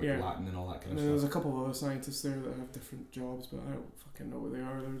Latin and all that kind and of then there's stuff. a couple of other scientists there that have different jobs, but I don't fucking know what they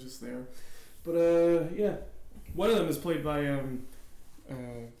are. They're just there. But yeah, one of them is played by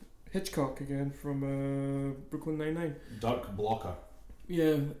Hitchcock again from Brooklyn Nine-Nine. Dirk Blocker.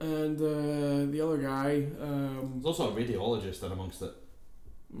 Yeah, and the other guy. There's also a radiologist in amongst it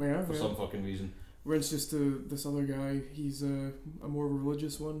for some fucking reason. Rents just to this other guy. He's a more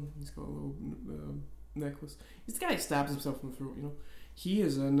religious one. He's got a little necklace. He's the guy who stabs himself in the throat, you know. He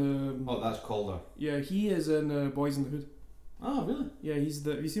is in. Oh, that's Calder. Yeah, he is in Boys in the Hood. Oh, really? Yeah, he's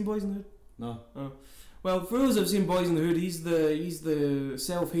the. Have you seen Boys in the Hood? No. Oh. Well, for those who've seen Boys in the Hood, he's the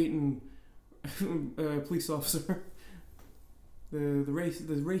self-hating police officer. The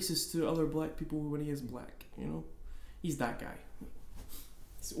racist to other black people when he is black, you know? He's that guy.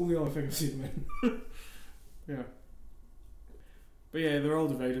 It's the only other thing I've seen him in. Yeah. But yeah, they're all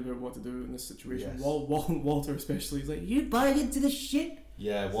divided about what to do in this situation. Yes. Walter especially, he's like, you buying into this shit?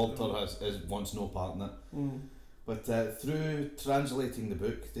 Yeah, Walter wants no part in it. Mm. But through translating the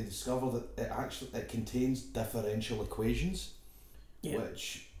book, they discover that it contains differential equations,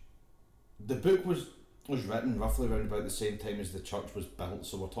 which the book was written roughly around about the same time as the church was built,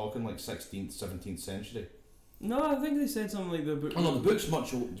 so we're talking like 16th, 17th century. No, I think they said something like the book. Oh no, the book's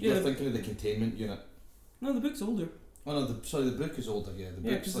much older. You're thinking of the containment unit. No, the book's older. Oh no, the book is older. Yeah, the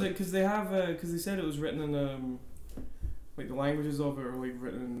book's because they have because they said it was written in like the languages of it are like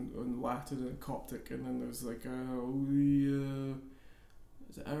written in Latin and Coptic, and then there's like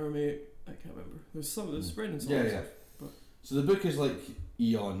is it Aramaic? I can't remember. There's written in some stuff. But so the book is like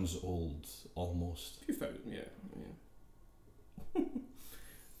eons old, almost. A few thousand, yeah.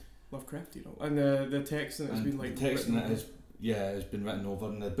 Lovecraft, you know, and the text in it has been like the text in it has been written over,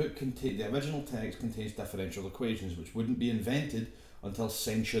 and the book the original text contains differential equations which wouldn't be invented until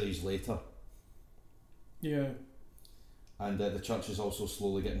centuries later. Yeah. And the church is also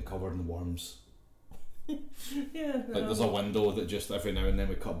slowly getting covered in worms. Yeah. Like there's a window that just every now and then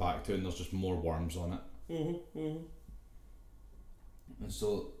we cut back to, and there's just more worms on it. And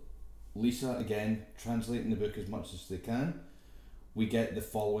so Lisa, again, translating the book as much as they can, we get the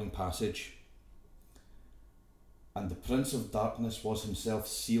following passage. And the Prince of Darkness was himself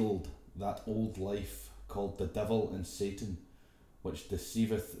sealed, that old life called the devil and Satan, which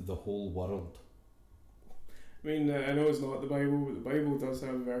deceiveth the whole world. I mean, I know it's not the Bible, but the Bible does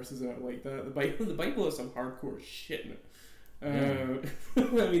have verses in it like that. The Bible has some hardcore shit in it.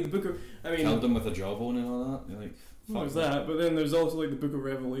 I mean, killed him with a jawbone and all that. You're like, there's that, but then there's also like the Book of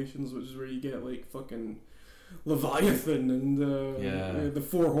Revelations, which is where you get like fucking Leviathan and the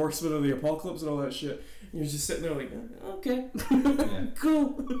 4 horsemen of the apocalypse and all that shit. And you're just sitting there like, okay,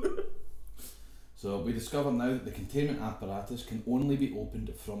 cool. So we discover now that the containment apparatus can only be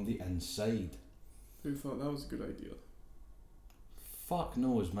opened from the inside. Who thought that was a good idea? Fuck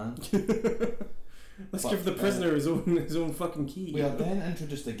knows, man. Let's give the prisoner his own fucking key. We are then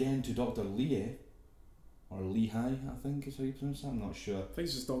introduced again to Dr. Lee, or Lehigh, I think is how you pronounce that. I'm not sure. I think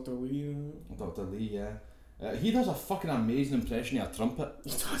it's just Dr. Lee. Dr. Lee, yeah. He does a fucking amazing impression of a trumpet. He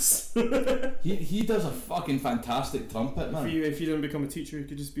does. he does a fucking fantastic trumpet, man. If you didn't become a teacher, you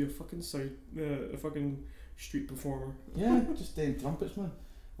could just be a fucking fucking street performer. Yeah, just doing trumpets, man.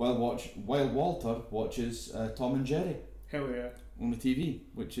 While Walter watches Tom and Jerry. Hell yeah. On the TV,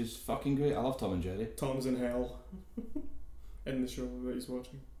 which is fucking great. I love Tom and Jerry. Tom's in hell. In the show that he's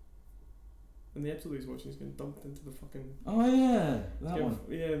watching. In the episode that he's watching, he's getting dumped into the fucking... Oh yeah, that one.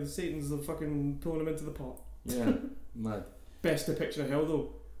 Yeah, the Satan's the fucking pulling him into the pot. Yeah, mad. Best depiction of hell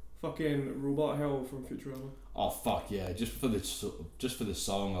though. Fucking robot hell from Futurama. Oh fuck yeah! Just for the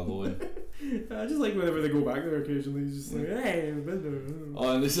song alone. I just like whenever they go back there occasionally. He's just like, hey.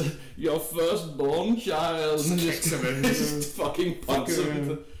 Oh, and this is your firstborn child. And just fucking punks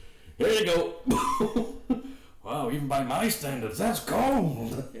him. Here you go. Wow, even by my standards, that's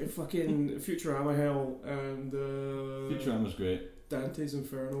cold. Fucking Futurama hell and Futurama's great. Dante's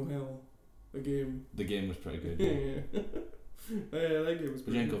Inferno hell. The game. The game was pretty good. Yeah. Yeah, that game was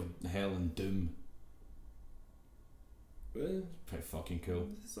pretty good. Think of Hell and Doom. Well, pretty fucking cool.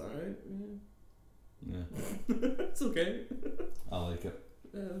 It's alright, yeah. It's okay. I like it.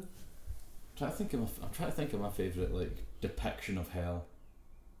 Yeah. I'm trying to think of my favourite like depiction of hell.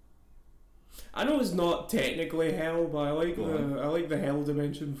 I know it's not technically hell, but I like the hell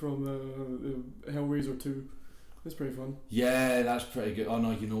dimension from Hellraiser 2. It's pretty fun. Yeah, that's pretty good. Oh no,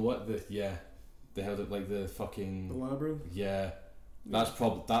 you know what? They held it like the fucking... The labyrinth? Yeah. That's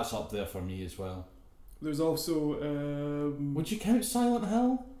up there for me as well. There's also Would you count Silent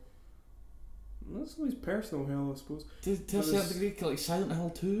Hill? that's always personal hell, I suppose. To a certain degree, like Silent Hill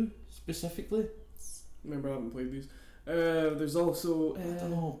 2 specifically. Remember, I haven't played these. There's also I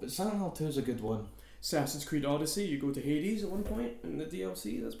don't know, but Silent Hill 2 is a good one. Assassin's Creed Odyssey. You go to Hades at one point in the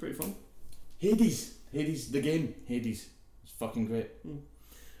DLC. That's pretty fun. Hades, the game. Hades, it's fucking great.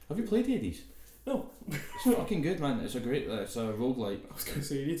 Have you played Hades? No. It's fucking good, man. It's a roguelike. I was gonna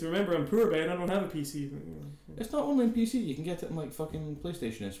say, you need to remember I'm poor, Ben. I don't have a PC. It's not only on PC. You can get it on like fucking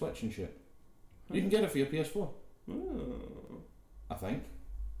PlayStation and Switch and shit. You can get it for your PS4. Oh. I think.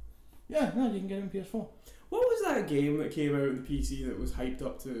 Yeah, no, you can get it on PS4. What was that game that came out on the PC that was hyped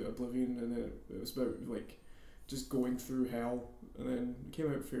up to oblivion, and it was about like just going through hell, and then it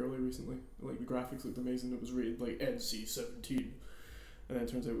came out fairly recently. Like the graphics looked amazing. It was rated like NC-17, and then it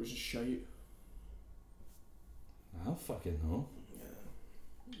turns out it was just shite. I don't fucking know.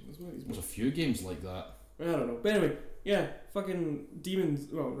 Yeah, There's a few games like that. I don't know. But anyway, yeah, fucking demons.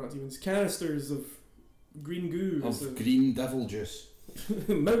 Well, not demons. Canisters of green goo. Of green devil juice.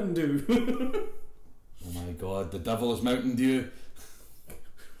 Mountain Dew. Oh my god, the devil is Mountain Dew.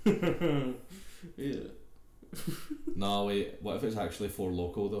 Yeah. No, wait, what if it's actually 4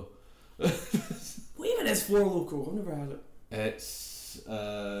 Loco though? What even is 4 Loco? I've never had it. It's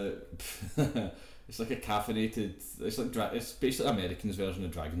it's like a caffeinated. It's like it's basically American's version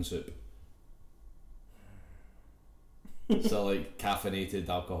of dragon soup. So like caffeinated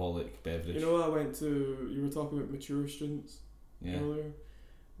alcoholic beverage. You know, I went to. You were talking about mature students earlier.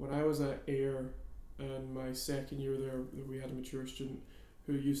 When I was at Ayr, in my second year there, we had a mature student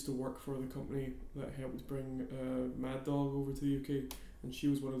who used to work for the company that helped bring Mad Dog over to the UK, and she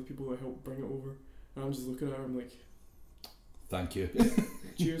was one of the people that helped bring it over. And I'm just looking at her, I'm like, thank you.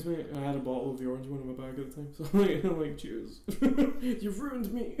 cheers, mate. And I had a bottle of the orange one in my bag at the time, so I'm like, cheers. You've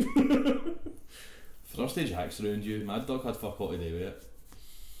ruined me. Frosty Jack's ruined you. Mad Dog had fuck all to do with it.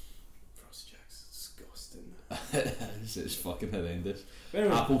 Frosty Jack's disgusting. It's fucking horrendous.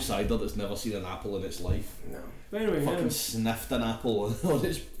 Anyway. Apple cider that's never seen an apple in its life. No. But anyway, fucking sniffed an apple on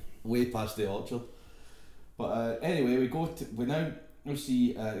its way past the orchard. But anyway, we now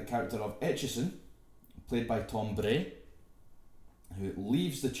see the character of Etchison, played by Tom Bray, who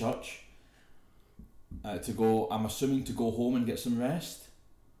leaves the church to go. I'm assuming to go home and get some rest.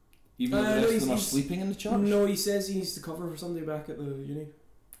 Even though the rest of them are sleeping in the church. No, he says he needs to cover for somebody back at the uni.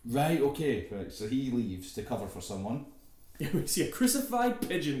 Right. Okay. Right. So he leaves to cover for someone. Yeah, we see a crucified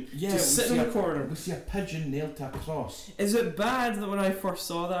pigeon just we sitting in see the corner. We see a pigeon nailed to a cross. Is it bad that when I first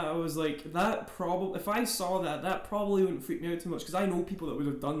saw that, I was like, if I saw that, that probably wouldn't freak me out too much, because I know people that would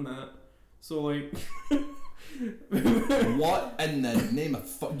have done that. So, like... What in the name of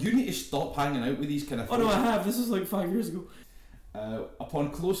fuck? You need to stop hanging out with these kind of things. Oh no, I have. This was like 5 years ago. Upon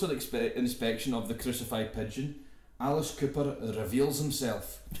closer inspection of the crucified pigeon, Alice Cooper reveals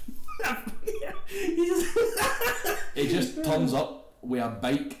himself. Yeah, he just turns up with a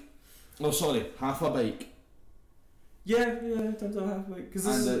bike. Oh, sorry, half a bike. Yeah, turns out half a bike.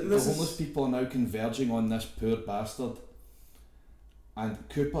 And the homeless people are now converging on this poor bastard. And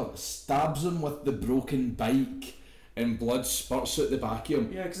Cooper stabs him with the broken bike, and blood spurts out the back of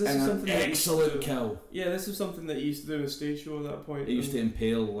him. Yeah, because this is something excellent kill. Yeah, this is something that he used to do in a stage show at that point. He used to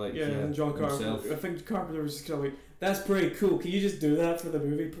impale and John Carpenter. himself. I think Carpenter was just kind of like, "That's pretty cool. Can you just do that for the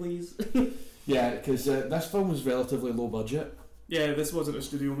movie, please?" Yeah, because this film was relatively low budget. Yeah, this wasn't a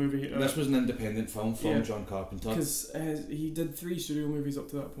studio movie. This was an independent film from John Carpenter. Because he did 3 studio movies up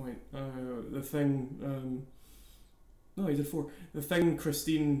to that point. The Thing. No, he did 4. The Thing,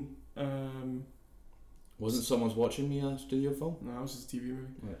 Christine. Wasn't Someone's Watching Me a studio film? No, it was just a TV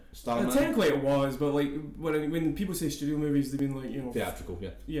movie. Right. Starman. Technically it was, but like when people say studio movies, they mean like, you know, theatrical.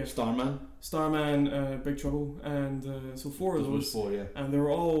 Yeah. Starman, Big Trouble, and so 4 of those. 4, yeah. And they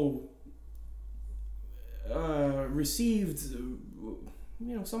were all received. You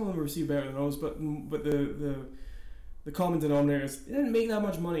know, some of them were received better than others, but the common denominator is they didn't make that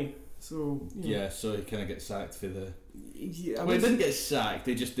much money. So yeah, so he kind of gets sacked for the. Yeah, he didn't get sacked.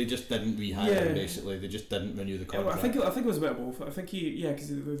 They just didn't rehire him. Basically, they just didn't renew the contract. I think it was a bit of both. I think because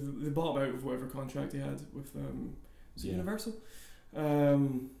they bought him out of whatever contract he had with Universal.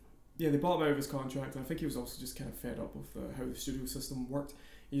 They bought him out of his contract. And I think he was also just kind of fed up with how the studio system worked.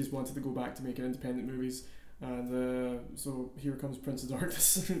 He just wanted to go back to making independent movies, and so here comes Prince of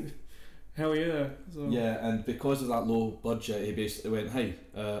Darkness. Hell yeah! So. Yeah, and because of that low budget, he basically went, "Hey,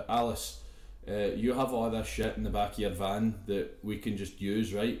 Alice, you have all this shit in the back of your van that we can just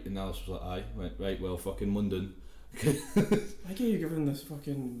use, right?" And Alice was like, "Aye." Went, "Right, well, fucking London." Why are you giving this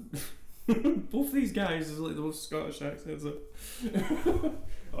fucking Both these guys is like the most Scottish accents.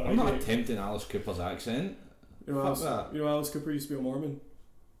 I'm not attempting Alice Cooper's accent. You know, Alice Cooper used to be a Mormon.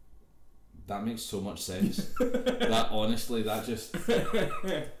 That makes so much sense. That honestly, that just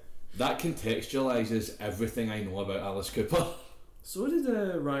that contextualizes everything I know about Alice Cooper. So did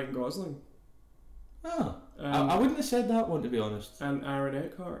Ryan Gosling. Ah, I wouldn't have said that one, to be honest. And Aaron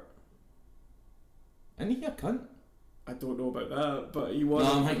Eckhart. Isn't he a cunt? I don't know about that, but he was.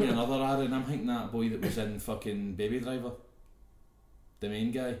 No, I'm thinking another Aaron. I'm thinking that boy that was in fucking Baby Driver. The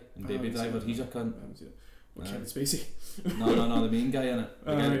main guy in Baby Driver, he's a cunt. I haven't seen it. What, Kevin Spacey? No, the main guy in it.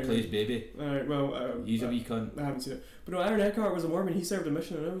 The guy that plays Baby. Alright, well... he's a wee cunt. I haven't seen it. But no, Aaron Eckhart was a Mormon. He served a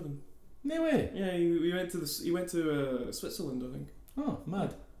mission and everything. No way. Yeah, he went to Switzerland, I think. Oh,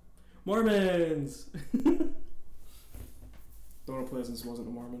 mad. Mormons! Donald Pleasance wasn't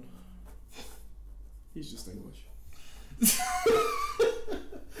a Mormon. He's just English.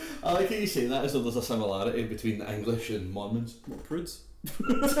 I like how you say that as though there's a similarity between the English and Mormons. What, prudes?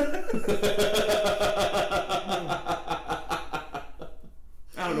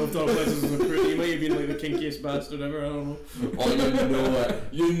 I don't know if Donald Pleasance was a prude. He might have been like the kinkiest bastard ever. I don't know.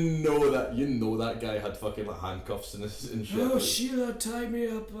 Oh, you know that guy had fucking like handcuffs and shit. Oh, Sheila, tie me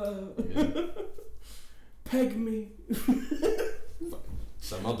up. Peg me.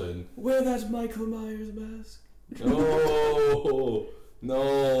 Simmer down. Wear that Michael Myers mask.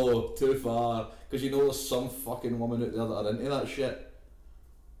 No, too far. Because you know there's some fucking woman out there that are into that shit.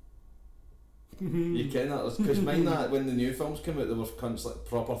 You ken that? Because mind that when the new films came out, there were cunts like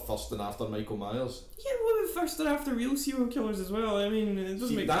proper thirsting after Michael Myers. Yeah, women thirsting after real serial killers as well. I mean, it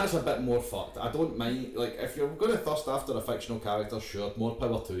doesn't make that's a bit more fucked. I don't mind. Like, if you're going to thirst after a fictional character, sure, more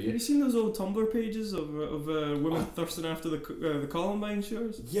power to you. Have you seen those old Tumblr pages of women thirsting after the Columbine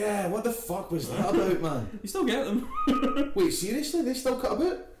shows? Yeah, what the fuck was that about, man? You still get them. Wait, seriously? They still cut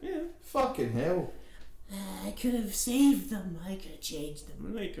about? Yeah. Fucking hell. I could have saved them. I could have changed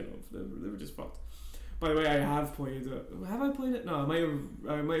them. They could have. They were just fucked. By the way, I have played it. Have I played it? No,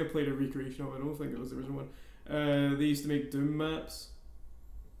 I might have played a recreation of it. I don't think it was the original one. They used to make Doom maps.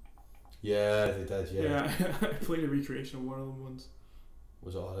 Yeah, they did. Yeah. Yeah, I played a recreation of one of them once.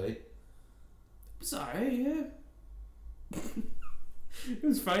 Was it alright? It's alright, yeah. It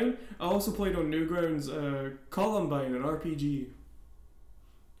was fine. I also played on Newgrounds Columbine, an RPG.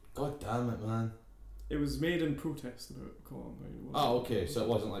 God damn it, man. It was made in protest about Columbine. Oh, okay, so it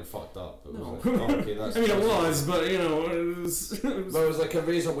wasn't like fucked up. It was No. like, oh, okay, that's. I mean, it was, but you know, it was. But it was like a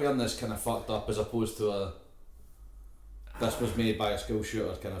raise awareness kind of fucked up as opposed to a. This was made by a school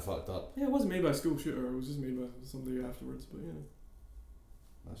shooter kind of fucked up. Yeah, it wasn't made by a school shooter. It was just made by somebody afterwards. But yeah,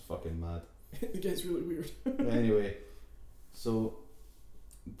 that's fucking mad. It gets really weird. Anyway, so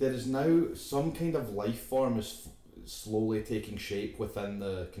there is now some kind of life form is slowly taking shape within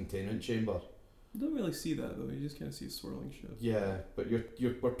the containment chamber. You don't really see that though. You just kind of see swirling shit. Yeah, but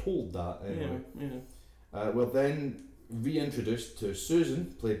we're told that anyway. Yeah. We're then reintroduced to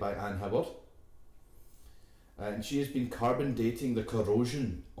Susan, played by Anne Howard, and she has been carbon dating the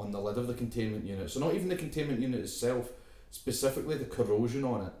corrosion on the lid of the containment unit. So not even the containment unit itself, specifically the corrosion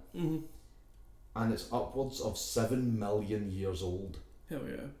on it. Mm-hmm. And it's upwards of 7 million years old. Hell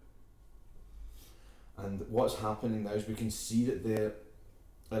yeah. And what's happening now is we can see that there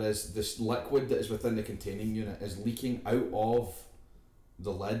is this liquid that is within the containing unit is leaking out of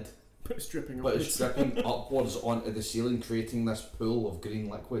the lid, but it's dripping upwards onto the ceiling, creating this pool of green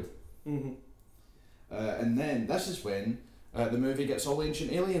liquid. Mm-hmm. And then this is when the movie gets all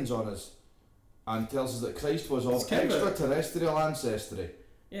ancient aliens on us and tells us that Christ was of extraterrestrial ancestry.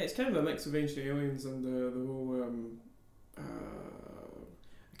 Yeah, it's kind of a mix of ancient aliens and the whole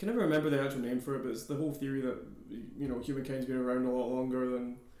I can never remember the actual name for it, but it's the whole theory that, you know, humankind's been around a lot longer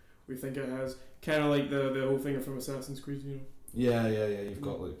than we think it has. Kind of like the whole thing from Assassin's Creed, you know. Yeah. You've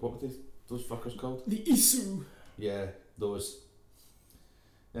got like, what were those fuckers called? The Isu. Yeah, those.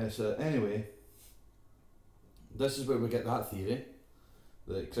 Yeah. So anyway, this is where we get that theory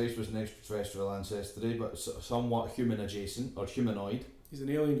that Christ was an extraterrestrial ancestry, but somewhat human adjacent or humanoid. He's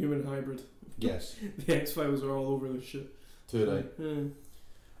an alien human hybrid. Yes. The X-Files are all over this shit. Too right. Yeah.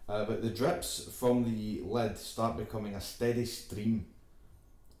 But the drips from the lid start becoming a steady stream.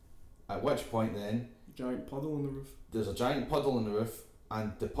 At which point then... Giant puddle on the roof. There's a giant puddle on the roof,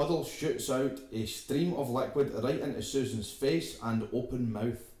 and the puddle shoots out a stream of liquid right into Susan's face and open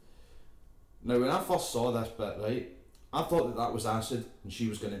mouth. Now when I first saw this bit, right, I thought that was acid and she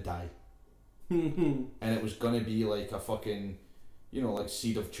was going to die. And it was going to be like a fucking, you know, like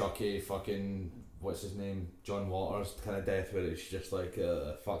Seed of Chucky, fucking... what's his name, John Waters kind of death, where it's just like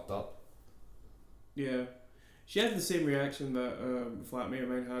fucked up. Yeah, She had the same reaction that a flatmate of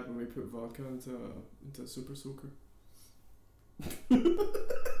mine had when we put vodka into a super soaker.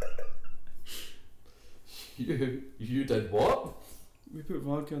 You did what? We put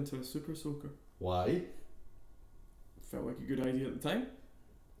vodka into a super soaker. Why? Felt like a good idea at the time.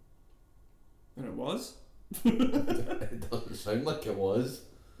 And it was. It doesn't sound like it was.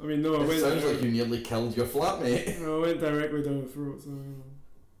 I mean, no, It sounds like you nearly killed your flatmate. No, I went directly down the throat, so you know.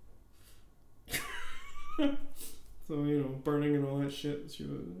 So, you know, burning and all that shit. She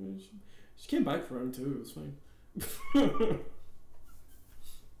came back for round 2, it was fine.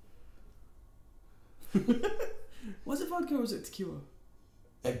 Was it vodka or was it tequila?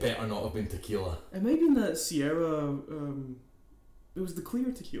 It better not have been tequila. It might have been that Sierra, it was the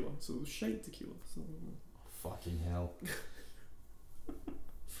clear tequila, so it was shite tequila. So, Fucking hell.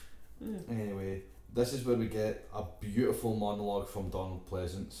 yeah. Anyway, this is where we get a beautiful monologue from Donald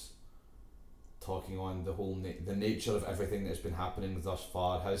Pleasance, talking on the whole the nature of everything that's been happening thus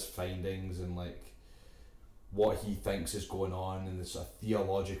far, his findings, and like what he thinks is going on, and the sort of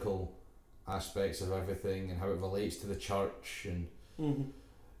theological aspects of everything, and how it relates to the church, and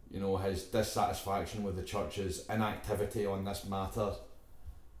you know, his dissatisfaction with the church's inactivity on this matter,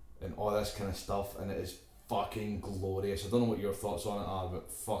 and all this kind of stuff, and it is fucking glorious. I don't know what your thoughts on it are,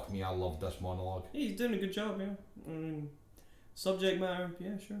 but fuck me, I love this monologue. He's doing a good job, yeah. I mean, subject matter,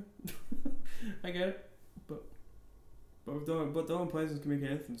 yeah, sure. I get it. But Donald Pleasance can make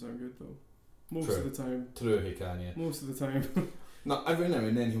anything sound good, though. Most True. of the time. True, he can, yeah. Most of the time. No, every now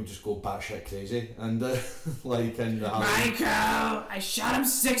and then he'll just go batshit crazy, and like in the Michael, I shot him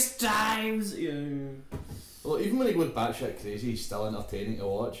 6 times. Yeah. Well, even when he goes batshit crazy, he's still entertaining to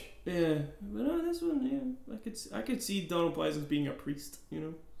watch. Yeah, but no, this one, yeah, I could see Donald Pleasance being a priest, you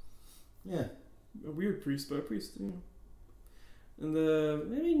know. Yeah. A weird priest, but a priest, you know. And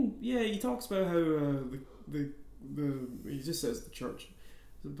I mean, yeah, he talks about how he just says the church,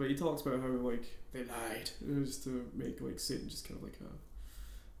 but he talks about how like they lied. It was to make like Satan just kind of like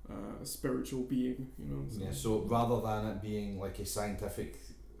a spiritual being, you know. So. Yeah. So rather than it being like a scientific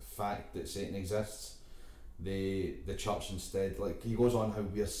fact that Satan exists, the church instead, like he goes on how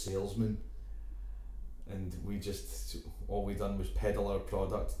we're salesmen, and we just all we done was peddle our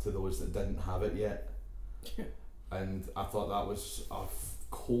product to those that didn't have it yet. Yeah. And I thought that was a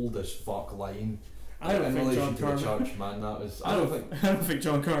cold as fuck line. I don't in think relation John to Carter. the church, man. That was. I don't think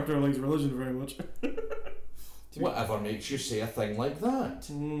John Carter likes religion very much. Whatever makes you say a thing like that?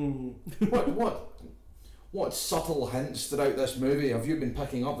 What subtle hints throughout this movie have you been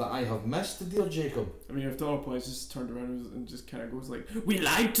picking up that I have missed, dear Jacob? I mean, if Donald Pleasance just turned around and just kind of goes like, "We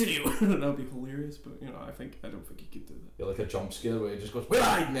lied to you," that would be hilarious. But you know, I don't think he could do that. You're like a jump scare where he just goes, "We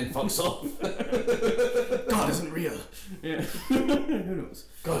lied," and then fucks off. God isn't real. Yeah. Who knows?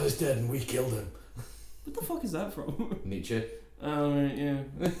 God is dead and we killed him. What the fuck is that from? Nietzsche. Right, yeah.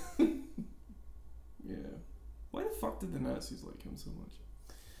 Yeah. Why the fuck did the Nazis like him so much?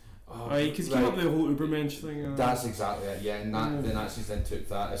 Because he came up with the whole Ubermensch thing. That's exactly it, yeah. And the Nazis then took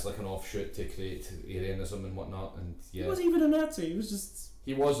that as like an offshoot to create Aryanism and whatnot, and yeah. He wasn't even a Nazi, he was just...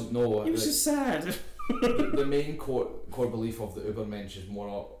 He wasn't, no. He was just sad. The main core belief of the Ubermensch is more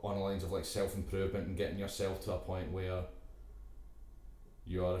on the lines of like self-improvement and getting yourself to a point where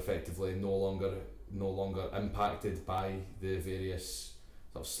you are effectively no longer impacted by the various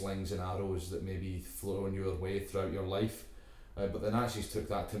sort of slings and arrows that may be thrown your way throughout your life. But the Nazis took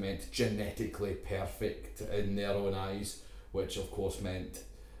that to mean genetically perfect in their own eyes, which of course meant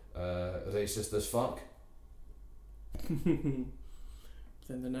racist as fuck. Then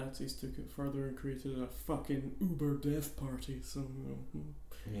the Nazis took it further and created a fucking Uber death party, so you know.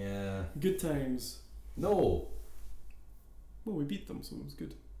 Yeah. Good times. No. Well, we beat them, so it was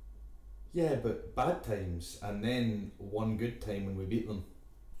good. Yeah, but bad times, and then one good time when we beat them.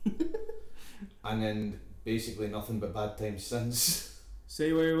 And then basically nothing but bad times since.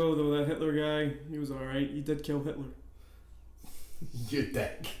 Say what you will though, that Hitler guy, he was alright. He did kill Hitler. You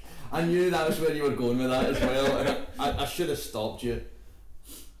dick. I knew that was where you were going with that as well, and I should have stopped you.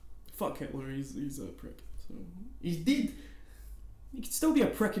 Fuck Hitler, he's a prick. So He's dead. he could still be a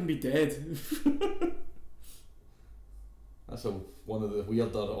prick and be dead. That's one of the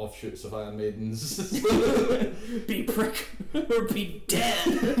weirder offshoots of Iron Maidens. Be prick or be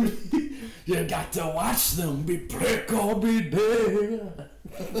dead. You got to watch them, be prick or be dead.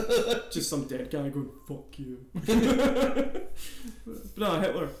 Just some dead guy going, fuck you. But no,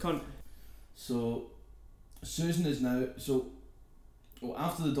 Hitler, cunt. So, Susan is now... Well,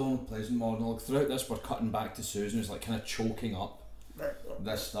 after the Donald Pleasant monologue, throughout this we're cutting back to Susan who's like kind of choking up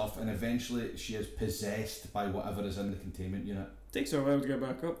this stuff, and eventually she is possessed by whatever is in the containment unit. Takes her a while to get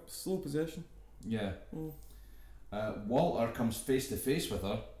back up. Slow possession. Yeah. Walter comes face to face with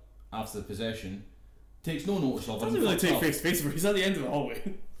her after the possession, takes no notice of her. Doesn't really take face to face with her. He's at the end of the hallway.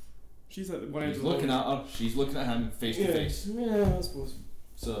 She's at one end of the hallway. He's looking at her. She's looking at him face to face. Yeah, I suppose.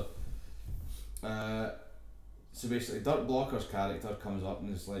 So basically, Dirk Blocker's character comes up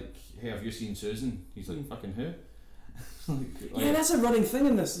and is like, "Hey, have you seen Susan?" He's like, "Fucking who?" Yeah, that's a running thing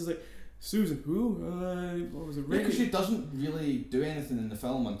in this. It's like, Susan, who? What was it? Because she doesn't really do anything in the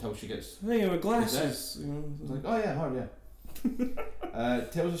film until she gets. Hey, with glasses. It's like, oh yeah, her, yeah.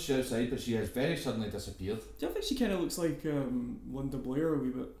 Tells us she's outside, but she has very suddenly disappeared. Do you think she kind of looks like Linda Blair a wee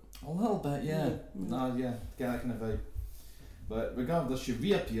bit? A little bit, yeah. Yeah, get that kind of vibe. But regardless, she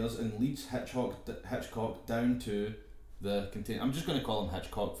reappears and leads Hitchcock down to the containment. I'm just going to call him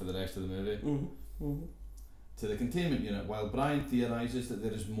Hitchcock for the rest of the movie. To the containment unit, while Brian theorises that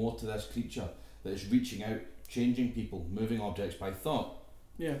there is more to this creature that is reaching out, changing people, moving objects by thought.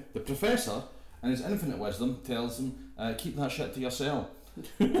 Yeah. The professor, in his infinite wisdom, tells him, keep that shit to yourself.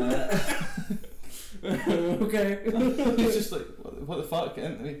 Okay. He's just like, what the fuck?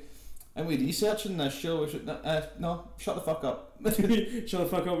 And we researching this show? No, shut the fuck up. Shut the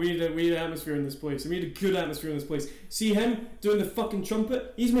fuck up. We need atmosphere in this place. We need a good atmosphere in this place. See him doing the fucking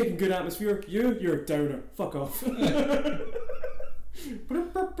trumpet? He's making good atmosphere. You're a downer. Fuck off. Yeah.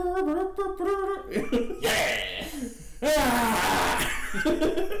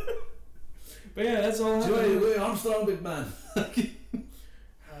 But yeah, that's all. Joey Armstrong, big man. But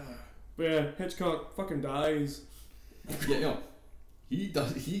yeah, Hitchcock fucking dies. Yeah, you know,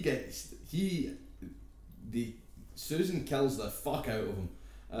 Susan kills the fuck out of him.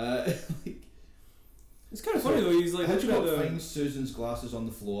 It's kind of funny though. He's like Hitchcock finds Susan's glasses on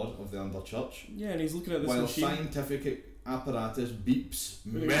the floor of the underchurch. Yeah, and he's looking at this while machine. Scientific apparatus beeps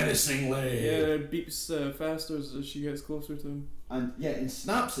menacingly. Yeah, it beeps faster as she gets closer to him. And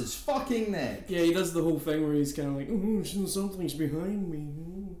snaps his fucking neck. Yeah, he does the whole thing where he's kind of like, something's behind me.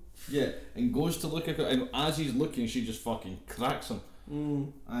 Yeah, and goes to look at her, and as he's looking, she just fucking cracks him.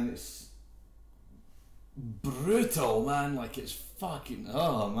 And it's brutal, man. Like, it's fucking,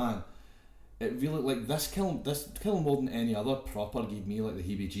 oh man. It really, like, this kill more than any other proper gave me like the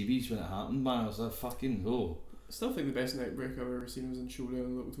heebie-jeebies when it happened, man. I was like, fucking, oh. I still think the best night break I've ever seen was in Showdown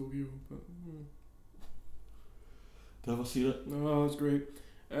in Little Tokyo, but Did I ever see it? No, it's great.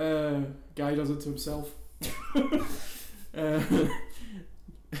 Guy does it to himself.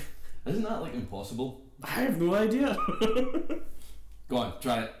 Isn't that like impossible? I have no idea. Go on,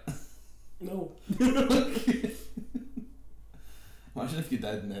 try it. No. Imagine if you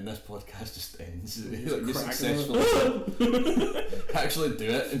did and then this podcast just ends. Like you cracking successfully actually do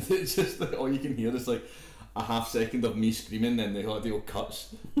it, and it's just like all you can hear is like a half second of me screaming, then the audio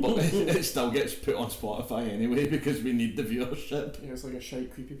cuts, but it still gets put on Spotify anyway because we need the viewership. Yeah, it's like a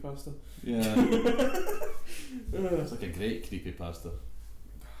shite creepypasta. Yeah. It's like a great creepypasta.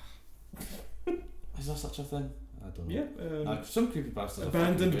 Is there such a thing? I don't know. Yeah. Some creepypastas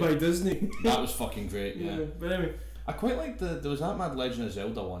abandoned by Disney. That was fucking great, yeah. But anyway. I quite liked there was that Mad Legend of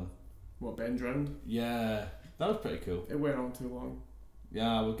Zelda one. What, Ben drowned? Yeah. That was pretty cool. It went on too long.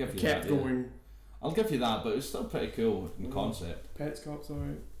 Yeah, we'll give you kept that. Going. Yeah. I'll give you that, but it was still pretty cool in concept. Pets Cop's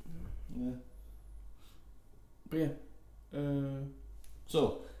alright. Yeah. But yeah.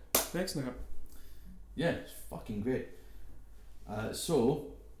 So. Next snap. Yeah, it's fucking great.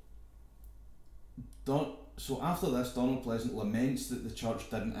 So after this, Donald Pleasant laments that the church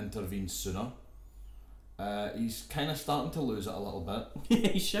didn't intervene sooner. He's kind of starting to lose it a little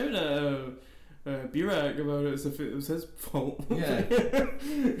bit. He's shouting at Birak about it as if it was his fault. Yeah.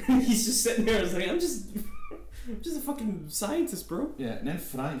 He's just sitting there, it's like, I'm just a fucking scientist, bro. Yeah, and then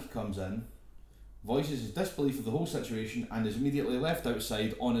Frank comes in, voices his disbelief of the whole situation, and is immediately left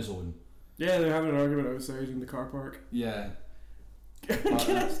outside on his own. Yeah, they're having an argument outside in the car park. Yeah. Can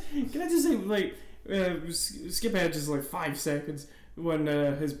I just say, like, skip ahead just like 5 seconds when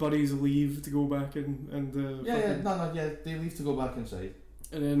his buddies leave to go back and they leave to go back inside.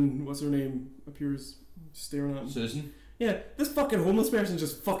 And then what's her name appears staring at him. Susan. Yeah, this fucking homeless person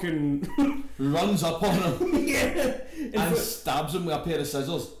just fucking runs up on him. Yeah, and stabs him with a pair of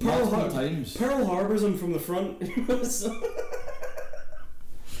scissors multiple times. Pearl Harbors him from the front.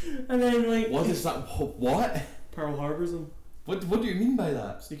 And then like, what is that? What? Pearl Harbors him. What do you mean by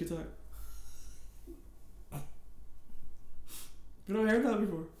that? Sneak attack. Have you not heard that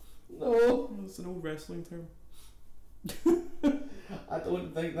before? No. It's an old wrestling term. I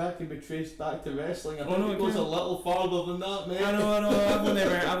don't think that can be traced back to wrestling. I think no, it goes a little farther than that, mate. I know. I've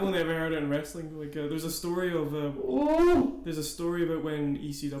only ever heard it in wrestling. Like, there's a story of there's a story about when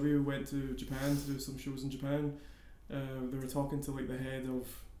ECW went to Japan to do some shows in Japan. They were talking to like the head of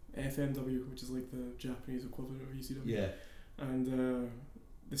FMW, which is like the Japanese equivalent of ECW. Yeah. And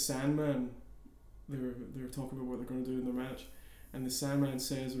the Sandman, they're talking about what they're going to do in their match, and the Sandman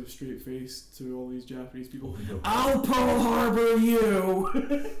says with a straight face to all these Japanese people, Oh, no. "I'll Pearl Harbor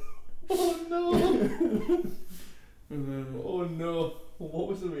you." Oh no! And, Oh no! What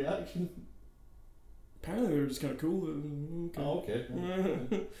was the reaction? apparently they were just kind of cool. Okay. Oh,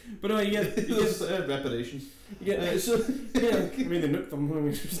 okay. But no, you get reparations. you get yeah. I mean, they nuked them. I mean,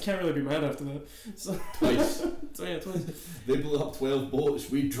 you just can't really be mad after that. So Twice. So yeah, twice. They blew up 12 boats.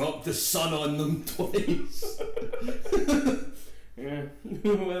 We dropped the sun on them twice. Yeah.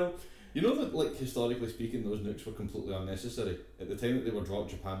 Well, You know that, like, historically speaking, those nukes were completely unnecessary. At the time that they were dropped,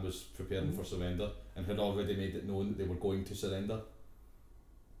 Japan was preparing for surrender and had already made it known that they were going to surrender.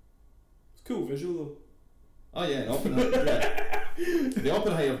 it's cool visual though. Oh yeah, and Oppenheimer. Yeah. The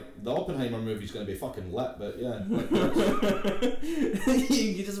Oppenheimer movie's going to be fucking lit, but yeah.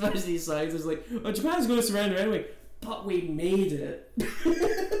 You just watch these signs. It's like, oh, Japan's going to surrender anyway, but we made it.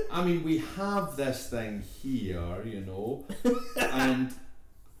 I mean, we have this thing here, you know, and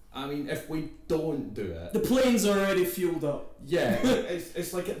I mean, if we don't do it, The plane's already fueled up. yeah,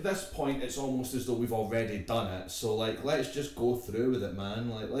 it's like at this point, it's almost as though we've already done it. So like, let's just go through with it, man.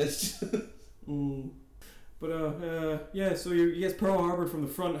 Like, let's. Just But yeah, so you get Pearl Harbor from the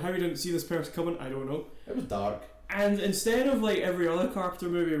front. How you didn't see this person coming, I don't know. It was dark. And instead of like every other Carpenter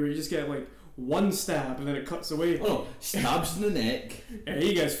movie where you just get like one stab and then it cuts away, Oh no, stabs in the neck, yeah,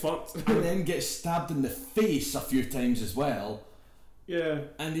 he gets fucked. and then gets stabbed in the face a few times as well. Yeah.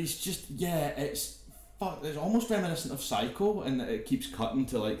 And he's just, yeah, it's almost reminiscent of Psycho in that it keeps cutting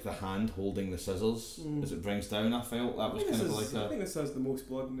to like the hand holding the scissors as it brings down. I felt that was kind of like I a. think this has the most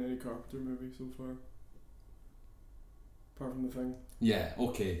blood in any Carpenter movie so far. Apart from The Thing. Yeah,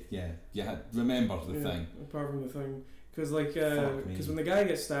 okay, yeah, remember the thing. Apart from The Thing. Because like, Fuck me. when the guy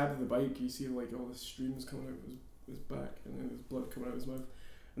gets stabbed with the bike, you see like all the streams coming out of his back and then there's blood coming out of his mouth.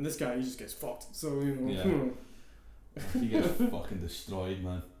 And this guy, he just gets fucked. So, you know. Yeah. He gets fucking destroyed,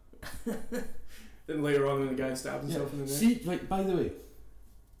 man. Then later on, when the guy stabs himself in the neck. See, like, by the way,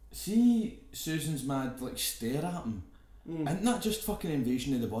 see Susan's mad, like, stare at him. Isn't that just fucking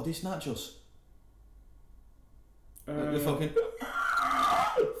Invasion of the Body Snatchers? Like the fucking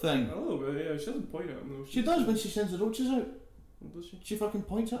thing. A little bit, yeah. She doesn't point at him though. She does when she sends the roaches out. Does she? She fucking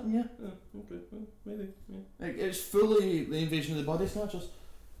points at him, yeah. Oh, okay. Well, maybe. Yeah. Like, it's fully the Invasion of the Body Snatchers.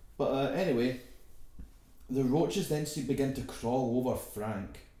 But anyway, the roaches then begin to crawl over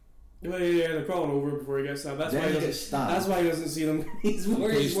Frank. Yeah, they're crawling over before he gets stabbed. That's Then why he he doesn't. gets stabbed. That's why he doesn't see them. He's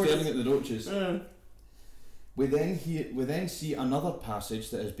more. He's staring at the roaches. Uh. We then see another passage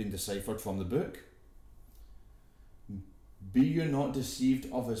that has been deciphered from the book. Be you not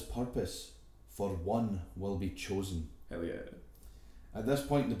deceived of his purpose, for one will be chosen. Hell yeah. At this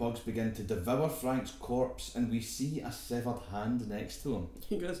point, the bugs begin to devour Frank's corpse, and we see a severed hand next to him.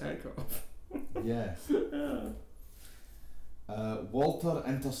 He got his hand cut off. Yeah. Walter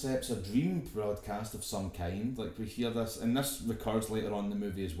intercepts a dream broadcast of some kind. Like, we hear this, and this recurs later on in the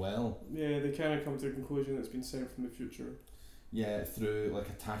movie as well. Yeah, they kind of come to the conclusion that it's been sent from the future. Yeah, through like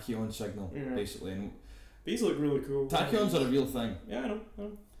a tachyon signal, basically. And these look really cool. tachyons are a real thing. Yeah, I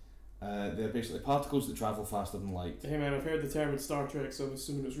know. They're basically particles that travel faster than light. Hey man, I've heard the term in Star Trek, so I'm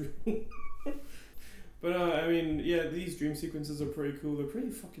assuming it's real. But I mean, yeah, these dream sequences are pretty cool. They're pretty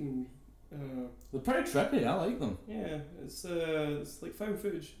fucking. They're pretty trippy. I like them. Yeah, it's like found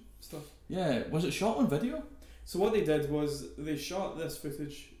footage stuff. Yeah, was it shot on video? So what they did was they shot this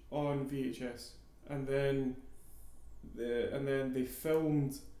footage on VHS, and then they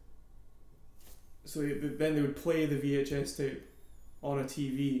filmed. So then they would play the VHS tape on a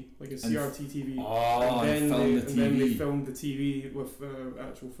TV, like a CRT TV. Oh, and then they filmed the TV with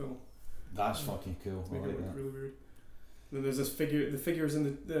actual film. That's fucking cool. To make I like it look that. really weird. Then there's this figure. The figure's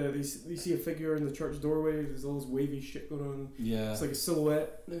in the. You see a figure in the church doorway. There's all this wavy shit going on. Yeah. It's like a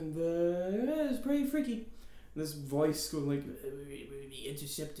silhouette, and yeah, it's pretty freaky. And this voice going like, "We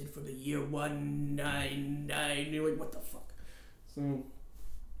intercepted from the year 199." You're like, what the fuck? So,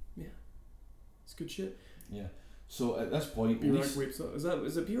 yeah, it's good shit. Yeah. So at this point, Burak wakes up. Is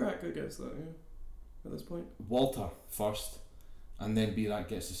it Burak? I guess that. Yeah. At this point. Walter first, and then Burak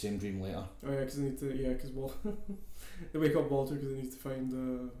gets the same dream later. Oh yeah, because they need to. Yeah, because they wake up Walter because they need to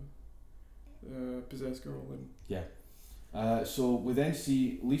find possessed girl and. Yeah. So we then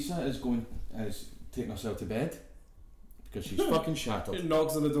see Lisa is taking herself to bed because she's fucking shattered. It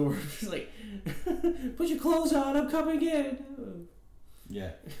knocks on the door. She's like, "Put your clothes on. I'm coming in."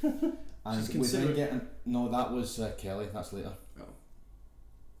 Yeah. And She's we then considerate. no, that was Kelly. That's later. Oh.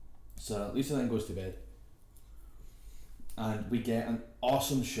 So Lisa then goes to bed, and we get an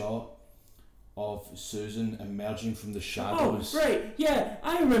awesome shot of Susan emerging from the shadows. Oh, right, yeah,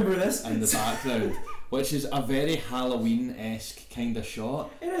 I remember this. In the background, which is a very Halloween-esque kind of shot.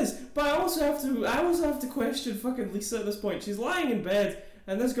 It is, but I also have to question fucking Lisa at this point. She's lying in bed,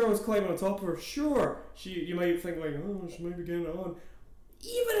 and this girl is climbing on top of her. Sure, you might think like, oh, she might be getting it on.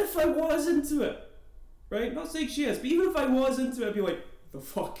 Even if I was into it, right? Not saying she is, but even if I was into it, I'd be like, the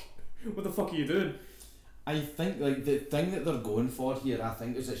fuck? What the fuck are you doing? I think like the thing that they're going for here, I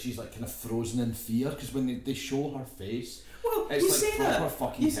think, is that she's like kind of frozen in fear, because when they show her face, well, it's you like say proper that.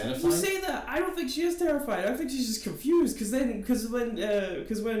 fucking terrifying. You say that. I don't think she is terrified. I think she's just confused, because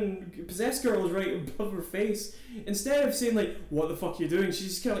when possessed girl was right above her face, instead of saying like, what the fuck are you doing,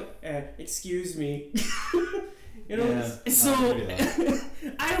 she's just kind of like, excuse me. You know, yeah, so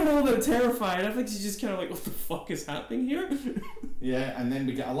I don't know about terrified. I think she's just kind of like, what the fuck is happening here? Yeah, and then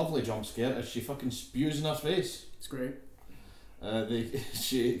we get a lovely jump scare as she fucking spews in her face. It's great.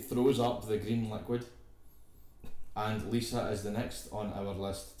 She throws up the green liquid, and Lisa is the next on our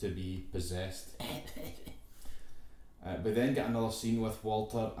list to be possessed. We then get another scene with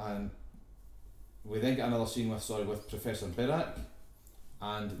Walter, and with Professor Birack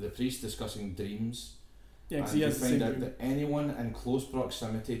and the priest discussing dreams. Yeah, and he has we find out that anyone in close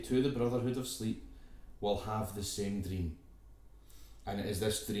proximity to the Brotherhood of Sleep will have the same dream. And it is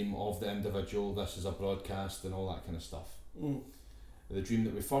this dream of the individual, this is a broadcast and all that kind of stuff. The dream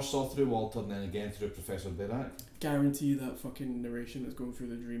that we first saw through Walter and then again through Professor Birack. Guarantee that fucking narration that's going through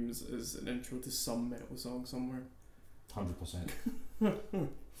the dreams is an intro to some metal song somewhere. 100%.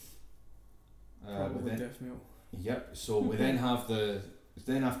 Probably death metal. Yep, so we then have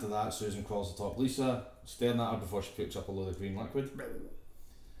then after that Susan crawls atop Lisa, staring at her before she picks up a load of green liquid.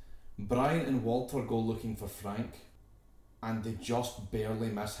 Brian and Walter go looking for Frank, and they just barely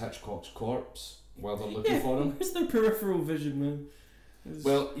miss Hitchcock's corpse while they're looking for him. Where's their peripheral vision, man?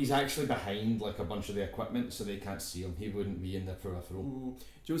 Well, he's actually behind like a bunch of the equipment, so they can't see him. He wouldn't be in the peripheral. Do you know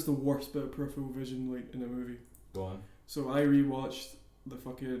what's the worst bit of peripheral vision like in a movie? Go on. So I rewatched the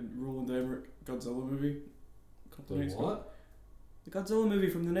fucking Roland Emmerich Godzilla movie a couple of nights ago. What? The Godzilla movie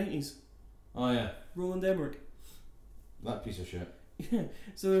from the 90s. Oh yeah. Roland Emmerich. That piece of shit. Yeah.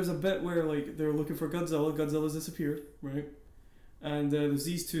 So there's a bit where like they're looking for Godzilla. Godzilla's disappeared, right? And there's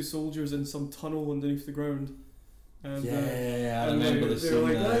these two soldiers in some tunnel underneath the ground. And, I remember the scene. They're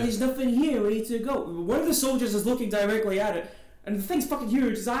like, oh, there's nothing here. We need to go. One of the soldiers is looking directly at it, and the thing's fucking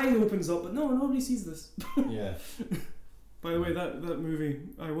huge. His eye opens up, but nobody sees this. Yeah. By the way, that movie,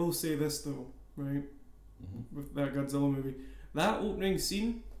 I will say this though, right? With that Godzilla movie, that opening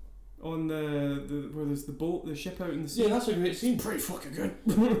scene on the where there's the boat, the ship out in the sea. Yeah, that's a great scene. Pretty fucking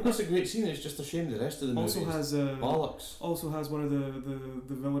good. That's a great scene. It's just a shame the rest of the movie has bollocks. Also has one of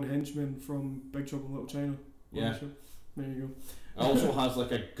the villain henchmen from Big Trouble in Little China. Yeah. There you go. It also has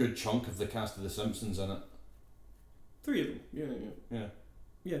like a good chunk of the cast of The Simpsons in it. 3 of them. Yeah.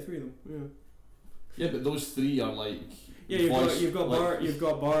 Yeah, 3 of them. Yeah. Yeah, but those 3 are like. Yeah, you've got Bart, you've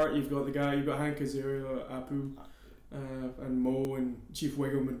got the guy, you've got Hank Azaria, Apu, and Mo and Chief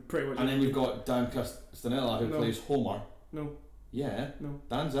Wiggum and pretty much. And then we've got Dan Castanella who plays Homer. No. Yeah. No.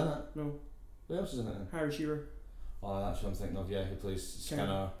 Dan's in it. No. Who else is in it then? Harry Shearer. Oh, that's what I'm thinking of. Yeah, who plays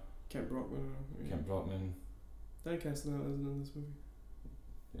Skinner. Kent Brockman. Kent Brockman. Dan Castanella isn't in this movie.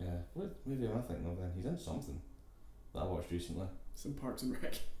 Yeah. What movie am I thinking of then? He's in something that I watched recently. Some Parks and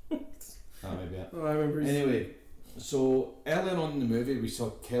Rec. That may be it. Oh, I remember. Anyway, so earlier on in the movie, we saw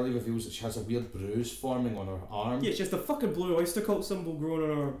Kelly reveals that she has a weird bruise forming on her arm. Yeah, she has the fucking blue oyster cult symbol growing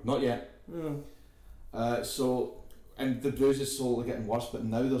on her arm. Not yet. And the bruise is slowly getting worse, but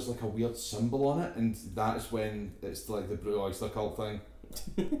now there's like a weird symbol on it, and that's when it's like the blue oyster cult thing.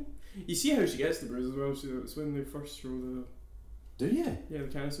 You see how she gets the bruise as well. It's when they first show the. Do you? Yeah, the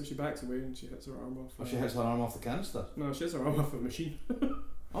canister. She backs away and she hits her arm off. Oh, she hits her arm off the canister? No, she hits her arm off a machine.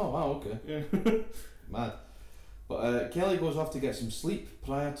 Oh wow, okay. Yeah. Mad. But Kelly goes off to get some sleep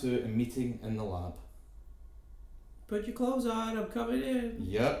prior to a meeting in the lab. Put your clothes on, I'm coming in.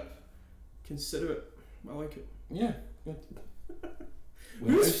 Yep. Consider it. I like it. Yeah, good.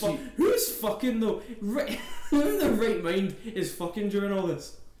 Who's fucking though? Who in their right mind is fucking during all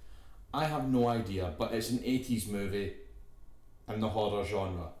this? I have no idea, but it's an 80s movie in the horror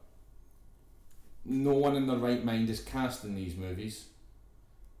genre. No one in their right mind is cast in these movies.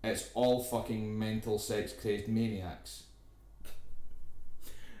 It's all fucking mental sex crazed maniacs.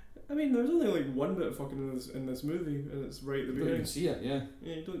 I mean, there's only like one bit of fucking in this movie, and it's right at the beginning. You can see it, yeah.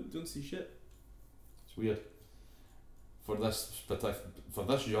 Yeah, you don't see shit. It's weird. For this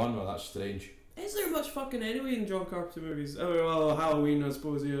genre, that's strange. Is there much fucking anyway in John Carpenter movies? Oh well, Halloween, I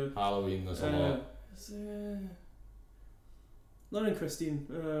suppose. Yeah. Halloween, there's a lot. Is there? Not in Christine.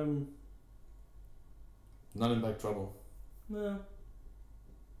 None in Big Trouble. No.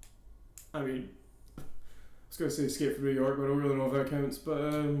 I mean, I was going to say Escape from New York, but I don't really know if that counts. But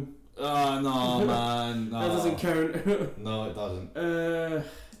no, man. No. That doesn't count. No, it doesn't.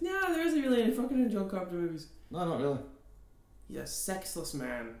 No, there isn't really any fucking John Carpenter movies. No, not really. He's a sexless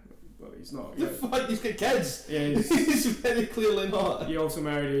man. Well, he's not. The fuck? He's got kids. Yeah, he's very clearly not. He also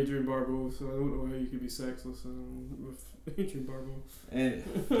married Adrienne Barbeau, so I don't know how you could be sexless with Adrienne Barbeau.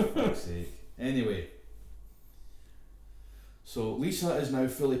 For fuck's sake. Anyway. So Lisa is now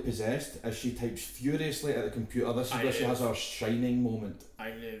fully possessed as she types furiously at the computer. This is where she has her shining moment.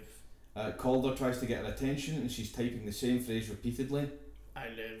 I live. Calder tries to get her attention and she's typing the same phrase repeatedly. I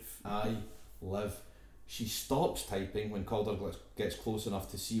live. I live. She stops typing when Calder gets close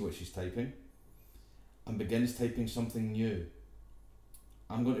enough to see what she's typing and begins typing something new.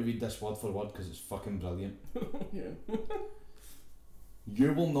 I'm going to read this word for word because it's fucking brilliant. Yeah.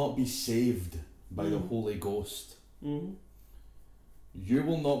 You will not be saved by the Holy Ghost. Mm-hmm. You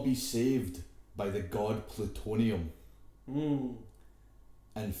will not be saved by the god Plutonium.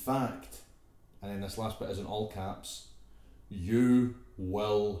 In fact, and then this last bit is in all caps, you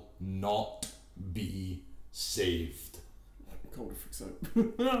will not be saved. Calder freaks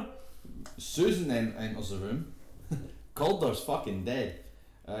out. Susan then enters the room. Calder's fucking dead.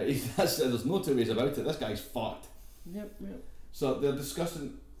 There's no two ways about it. This guy's fucked. Yep. So they're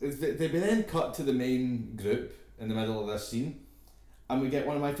discussing. They then cut to the main group in the middle of this scene, and we get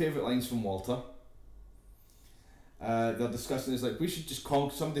one of my favourite lines from Walter. They're discussing, it's like, we should just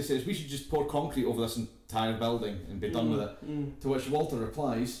somebody says we should just pour concrete over this entire building and be done with it. To which Walter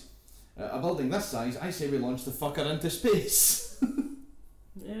replies, a building this size, I say we launch the fucker into space.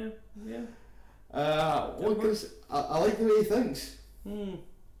 Yeah. I like the way he thinks.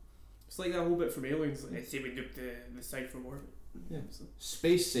 It's like that whole bit from Aliens. I say we nuke the site from orbit. Yeah. So.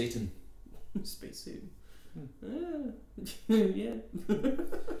 Space Satan. Space Satan. Yeah.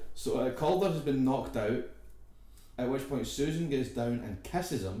 So Calder has been knocked out, at which point Susan goes down and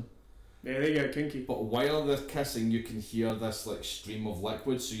kisses him. Yeah, they get kinky. But while they're kissing, you can hear this like stream of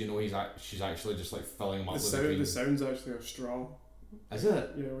liquid, so you know she's actually just like filling him up with the sound's actually a straw. Is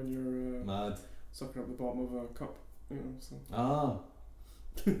it? Yeah, when you're mad sucking up the bottom of a cup. You know, so. Ah.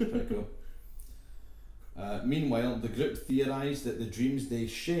 Pretty cool. Meanwhile, the group theorise that the dreams they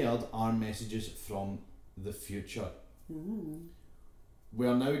shared are messages from the future. We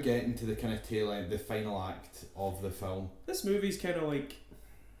are now getting to the kind of tail end, the final act of the film. This movie's kind of like,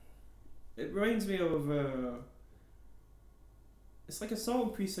 it reminds me of it's like a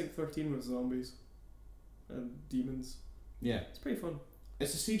Assault Precinct 13 with zombies and demons. Yeah, it's pretty fun.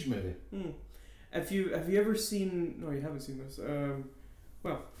 It's a siege movie. Have you ever seen? No, you haven't seen this.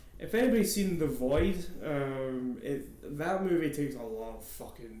 Well, if anybody's seen The Void, that movie takes a lot of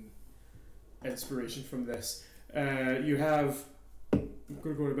fucking inspiration from this. You have. I'm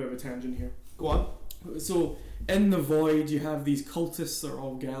going to go on a bit of a tangent here. Go on. So, in The Void, you have these cultists that are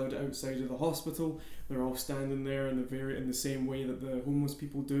all gathered outside of the hospital. They're all standing there in the same way that the homeless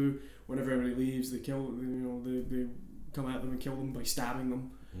people do. Whenever everybody leaves, they kill. They come at them and kill them by stabbing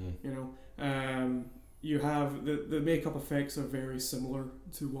them. You have the makeup effects are very similar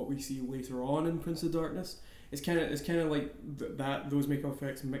to what we see later on in Prince of Darkness. It's kind of like those makeup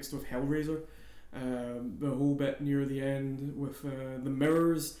effects mixed with Hellraiser. The whole bit near the end with the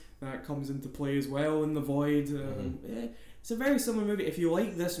mirrors that comes into play as well in The Void. It's a very similar movie. If you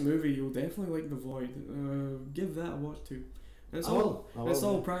like this movie, you'll definitely like The Void. Give that a watch too. And it's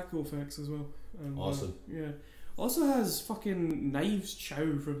all practical effects as well. And, awesome. Yeah. Also has fucking Knives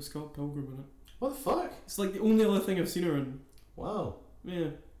Chow from Scott Pilgrim in it. What the fuck? It's like the only other thing I've seen her in. Wow. Yeah.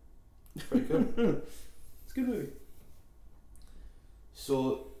 Pretty cool. It's a good movie.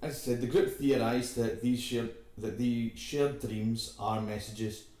 So, as I said, the group theorised that the shared dreams are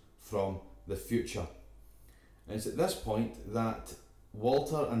messages from the future. And it's at this point that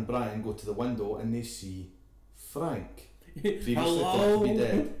Walter and Brian go to the window and they see Frank, previously thought to be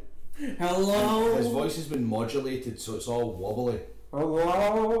dead. Hello. And his voice has been modulated, so it's all wobbly.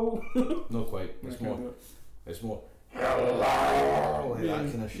 Hello. Not quite. It's more. Hello. Like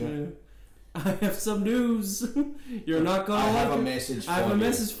that kind of shit. Yeah. I have some news. You're not gonna like it. I have a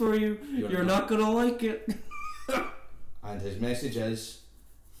message for you. You're not gonna like it. And his message is,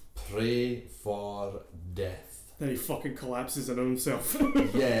 pray for death. Then he fucking collapses in on himself.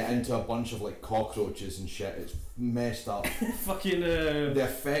 Yeah, into a bunch of like cockroaches and shit. It's messed up. Fucking the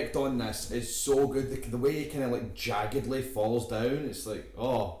effect on this is so good. The way he kind of like jaggedly falls down, it's like,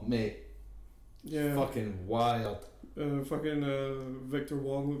 oh mate, yeah, fucking wild. Victor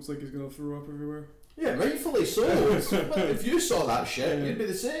Wong looks like he's gonna throw up everywhere. Yeah, rightfully so. If you saw that shit, you'd be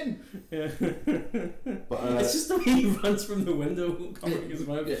the same. Yeah. But it's just the way he runs from the window, covering his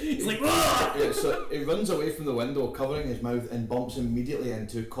mouth. Yeah. He's like, "Wah!" Yeah, so he runs away from the window, covering his mouth, and bumps immediately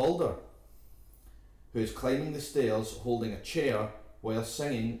into Calder, who is climbing the stairs holding a chair while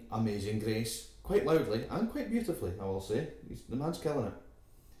singing Amazing Grace quite loudly and quite beautifully, I will say. The man's killing it.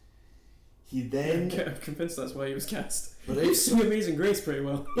 He then... I'm convinced that's why he was cast. He breaks, sing Amazing Grace pretty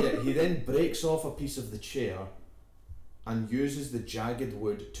well. yeah, he then breaks off a piece of the chair and uses the jagged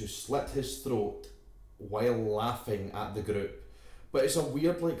wood to slit his throat while laughing at the group. But it's a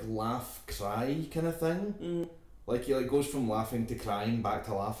weird like laugh cry kind of thing. Like he like goes from laughing to crying back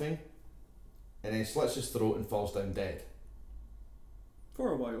to laughing, and then slits his throat and falls down dead.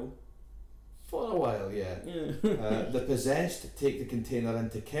 For a while. For a while, yeah. The possessed take the container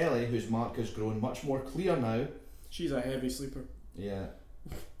into Kelly, whose mark has grown much more clear now. She's a heavy sleeper. Yeah.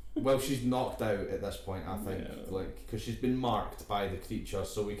 Well, she's knocked out at this point, I think, like because she's been marked by the creature,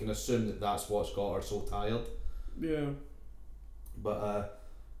 so we can assume that that's what's got her so tired. Yeah. But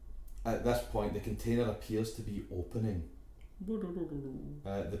at this point, the container appears to be opening.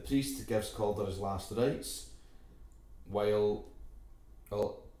 The priest gives Calder his last rites, while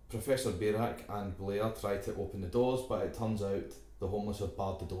Professor Bayrak and Blair try to open the doors, but it turns out the homeless have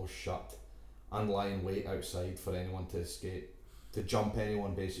barred the doors shut and lie in wait outside for anyone to escape, to jump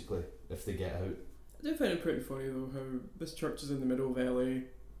anyone basically if they get out. I do find it pretty funny though how this church is in the middle of LA.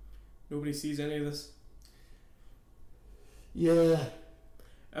 Nobody sees any of this. Yeah.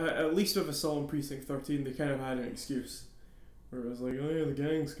 At least with Assault on Precinct 13 they kind of had an excuse. Where it was like, oh yeah, the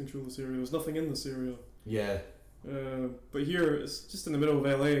gangs control this area, there's nothing in this area. Yeah. But here it's just in the middle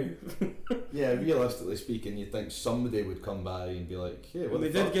of LA. Yeah, realistically speaking, you'd think somebody would come by and be like, "Hey, what and the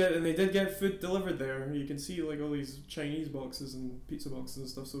they fuck?" did get food delivered there. You can see like all these Chinese boxes and pizza boxes and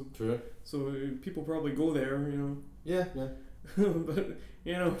stuff. So True. So people probably go there, you know. Yeah. But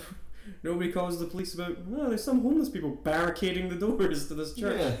you know, nobody calls the police about. Oh, there's some homeless people barricading the doors to this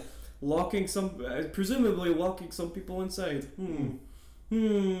church, Yeah. locking some, presumably locking some people inside.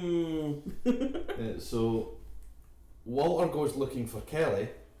 So Walter goes looking for Kelly,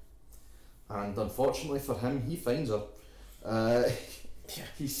 and unfortunately for him, he finds her.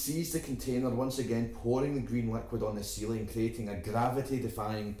 He sees the container once again pouring the green liquid on the ceiling, creating a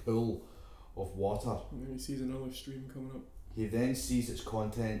gravity-defying pool of water. And then he sees another stream coming up. He then sees its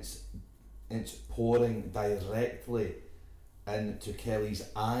contents, it's pouring directly into Kelly's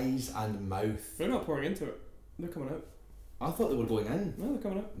eyes and mouth. They're not pouring into it. They're coming out. I thought they were going in. No, they're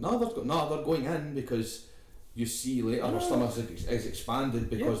coming out. No, they're going in because you see later her stomach is expanded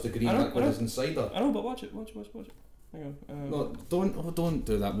because the green liquid is inside her. I know, but watch it. Hang on. No, don't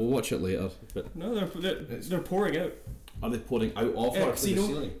do that. We'll watch it later. But no, they're pouring out. Are they pouring out of her to the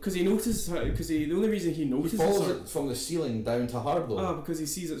ceiling? Because he notices her. Because the only reason he notices he follows it from the ceiling down to her though. Because he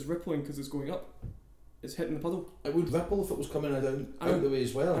sees it's rippling because it's going up. It's hitting the puddle. It would ripple if it was coming out the way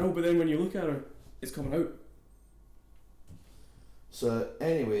as well. I know, but then when you look at her, it's coming out. So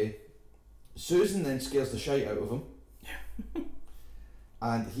anyway, Susan then scares the shite out of him.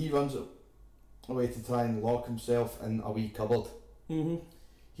 And he runs away to try and lock himself in a wee cupboard.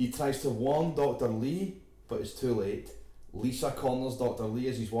 He tries to warn Dr. Lee, but it's too late. Lisa corners Dr. Lee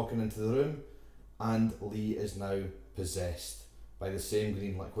as he's walking into the room, and Lee is now possessed by the same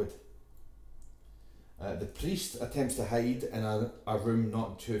green liquid. The priest attempts to hide in a room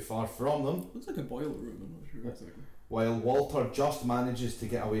not too far from them. Looks like a boiler room, I'm not sure exactly. While Walter just manages to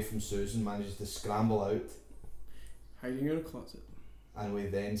get away from Susan, manages to scramble out. Hiding in a closet. And we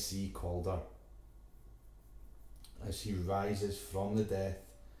then see Calder as he rises from the death,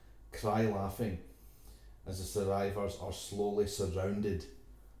 cry laughing, as the survivors are slowly surrounded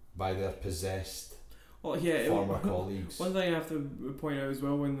by their possessed former colleagues. One thing I have to point out as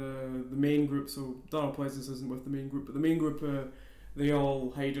well, when the main group, so Donald Pleasance isn't with the main group, but the main group, they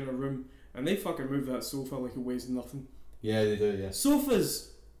all hide in a room, and they fucking move that sofa like it weighs nothing. Yeah, they do, yeah.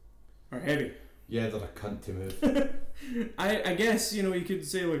 Sofas are heavy. Yeah, they're a cunt to move. I guess, you know, you could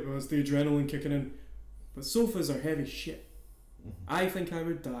say like, well, it's the adrenaline kicking in, but sofas are heavy shit. I think I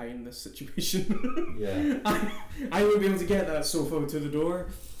would die in this situation. Yeah. I wouldn't be able to get that sofa to the door.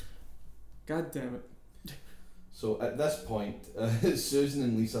 God damn it. So at this point, Susan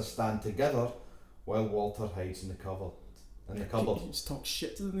and Lisa stand together while Walter hides in the cupboard. You just talk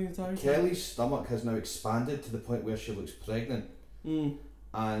shit to them the entire time. Kelly's stomach has now expanded to the point where she looks pregnant.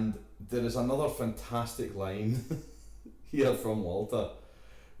 And there is another fantastic line here from Walter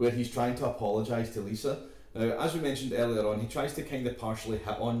where he's trying to apologise to Lisa. Now, as we mentioned earlier on, he tries to kind of partially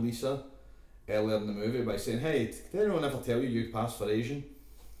hit on Lisa earlier in the movie by saying, "Hey, did anyone ever tell you passed for Asian?"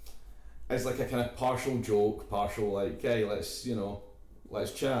 as like a kind of partial joke, partial like, hey, let's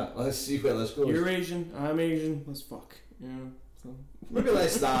chat, let's see where this goes. You're Asian, I'm Asian, let's fuck. Yeah. So. Maybe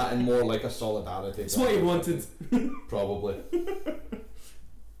less that and more like a solidarity. It's what he wanted. Probably.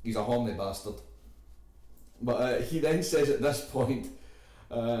 He's a horny bastard. But he then says at this point,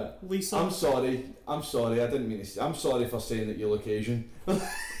 Lisa. I'm sorry, I didn't mean to say, I'm sorry for saying that you look Asian.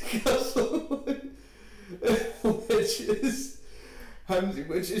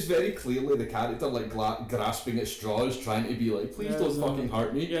 which is very clearly the character like grasping at straws, trying to be like, please don't fucking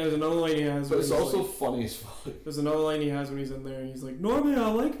hurt me. Yeah, there's another line he has. But it's also like, funny as fuck. There's another line he has when he's in there. He's like, normally I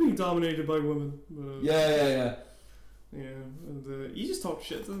like being dominated by women. Yeah. Yeah, and he just talks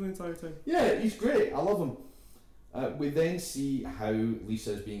shit the entire time. Yeah, he's great. I love him. We then see how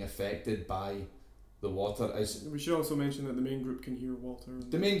Lisa is being affected by the water. We should also mention that the main group can hear Walter.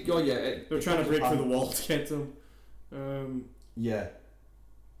 They're trying to break through the wall to get to him. Yeah.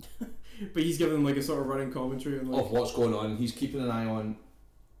 But he's giving like a sort of running commentary on like, of what's going on. He's keeping an eye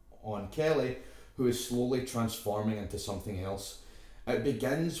on Kelly, who is slowly transforming into something else. It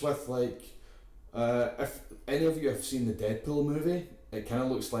begins with like, if any of you have seen the Deadpool movie, it kind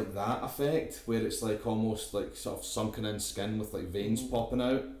of looks like that effect, where it's like almost like sort of sunken in skin with like veins popping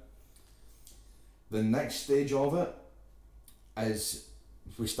out. The next stage of it is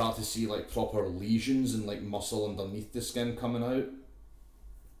we start to see like proper lesions and like muscle underneath the skin coming out.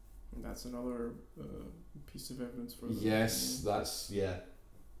 That's another piece of evidence for yeah.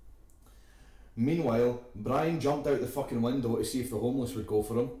 Meanwhile, Brian jumped out the fucking window to see if the homeless would go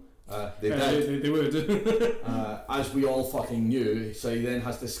for him. They did. They would. As we all fucking knew, so he then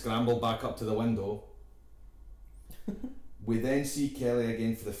has to scramble back up to the window. We then see Kelly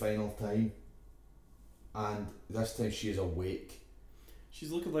again for the final time, and this time she is awake.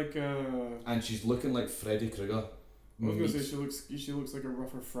 She's looking like and she's looking like Freddy Krueger. I was gonna say she looks like a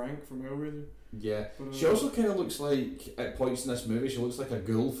rougher Frank from Hellraiser. Yeah. But, she also kind of looks like, at points in this movie, she looks like a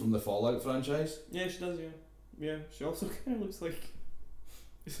ghoul from the Fallout franchise. Yeah, she does. Yeah. She also kind of looks like.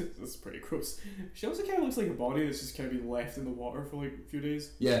 This is pretty gross. She also kind of looks like a body that's just kind of been left in the water for like a few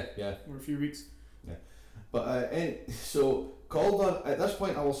days. Yeah. Or a few weeks. Yeah. But so Calder, at this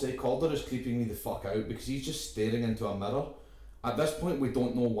point I will say Calder is creeping me the fuck out because he's just staring into a mirror. At this point we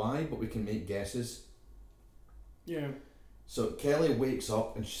don't know why, but we can make guesses. Yeah. So Kelly wakes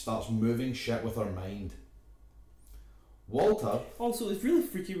up and she starts moving shit with her mind. Walter. Also, it's really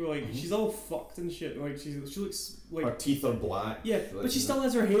freaky. Like she's all fucked and shit. Like she looks like her teeth are black. Yeah, but she still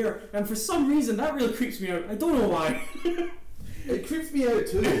has her hair, and for some reason that really creeps me out. I don't know why. It creeps me out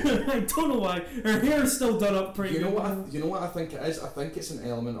too. I don't know why. Her hair is still done up pretty. You know what I think it is? I think it's an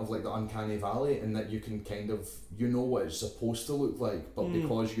element of like the uncanny valley, in that you can kind of what it's supposed to look like, but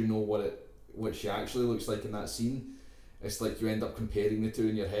because you know what she actually looks like in that scene, it's like you end up comparing the two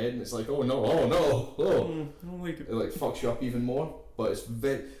in your head, and it's like, oh no, I don't like it. It like fucks you up even more. But it's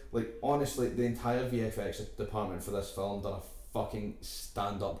very like, honestly, the entire VFX department for this film done a fucking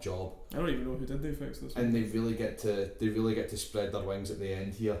stand-up job. I don't even know who did the effects this one. And they really get to spread their wings at the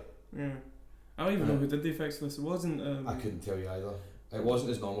end here. Yeah, I don't even know who did the effects for this. It wasn't. I couldn't tell you either. It wasn't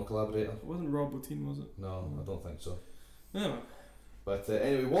his normal collaborator. It wasn't Rob Bottin, was it? No, I don't think so. Yeah. But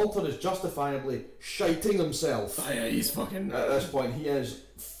anyway, Walter is justifiably shiting himself. Oh, yeah, he's fucking. At this point, he is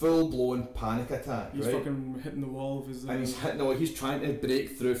full-blown panic attack. He's right? fucking hitting the wall of his. And he's trying to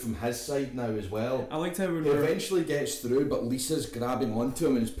break through from his side now as well. I liked how he eventually gets through, but Lisa's grabbing onto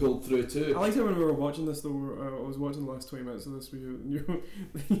him and is pulled through too. I liked how when we were watching this, though, I was watching the last 20 minutes of this video,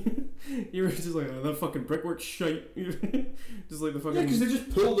 and you were just like, oh, that fucking brickwork shite. Just like the fucking. Yeah, because they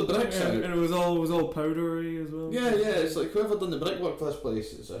just pulled the bricks out, and it was all powdery as well. Yeah, it's like whoever done the brickwork for this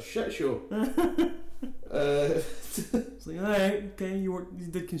place, it's a shit show. It's like, alright, okay, you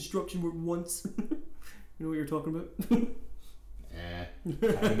did construction work once. You know what you're talking about?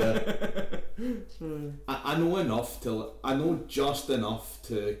 Kinda. I know just enough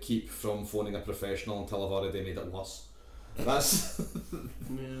to keep from phoning a professional until I've already made it worse. That's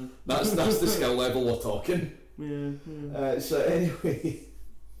that's the skill level we're talking. So anyway,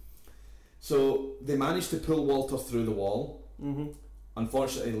 so they managed to pull Walter through the wall.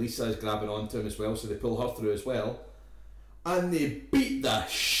 Unfortunately, Lisa is grabbing onto him as well, so they pull her through as well. And they beat the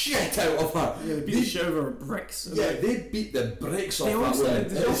shit out of her. Yeah, they beat the shit out of her bricks. Yeah, they beat the bricks off that woman.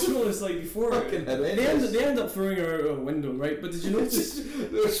 Did you also notice, like, before they end up throwing her out of a window, right? But did you notice?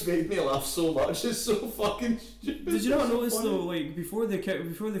 This made me laugh so much. It's so fucking stupid. Did you not notice though, like before they throw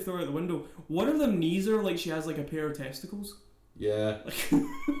her out the window, one of them knees her like she has like a pair of testicles. Yeah.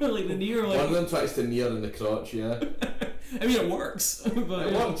 Like the knee her like. One of them tries to knee her in the crotch. Yeah. I mean, it works. But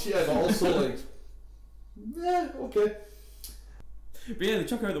it works, yeah, but also like, yeah, okay. But yeah, they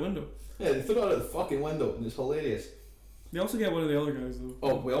chuck her out the window. Yeah, they throw it out the fucking window, and it's hilarious. They also get one of the other guys though.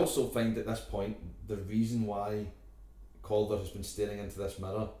 Oh, we also find at this point the reason why Calder has been staring into this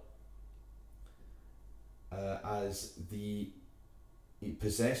mirror as the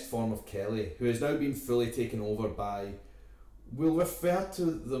possessed form of Kelly, who has now been fully taken over by. We will refer to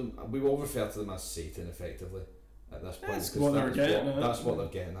them as Satan, effectively, at this point. That's what they're getting at. That's what they're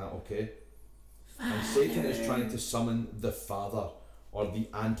getting at, okay? And Satan is trying to summon the Father, or the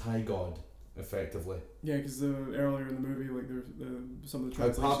anti-God, effectively. Yeah, because earlier in the movie, like some of the How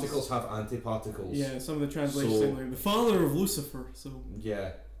translations. particles have anti-particles. Yeah, some of the translations saying like the father of Lucifer. So.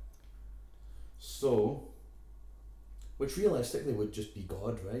 Yeah. So, which realistically would just be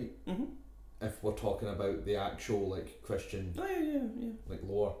God, right? Mm-hmm. If we're talking about the actual like Christian, like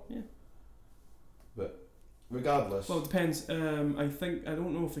lore. Yeah. But regardless. Well, it depends. I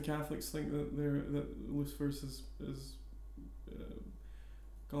don't know if the Catholics think that Lucifer is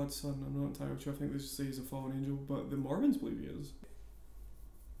God's son. I'm not entirely sure. I think they just say he's a fallen angel, but the Mormons believe he is.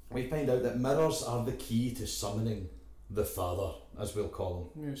 We find out that mirrors are the key to summoning the Father, as we'll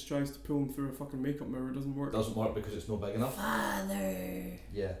call him. Yeah, she tries to pull him through a fucking makeup mirror. It doesn't work. Doesn't work because it's no big enough. Father.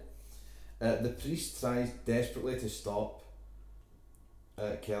 Yeah. The priest tries desperately to stop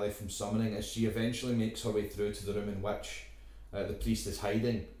Kelly from summoning as she eventually makes her way through to the room in which the priest is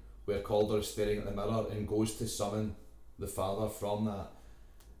hiding, where Calder is staring at the mirror, and goes to summon the Father from that.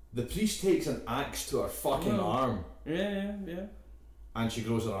 The priest takes an axe to her fucking arm. Yeah. And she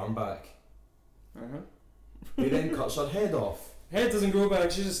grows her arm back. Uh-huh. He then cuts her head off. Head doesn't grow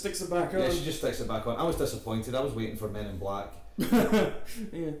back, she just sticks it back on. Yeah, she just sticks it back on. I was disappointed. I was waiting for Men in Black.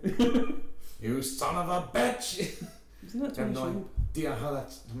 Yeah. You son of a bitch! Isn't that Tony Shalhoub? Dear, how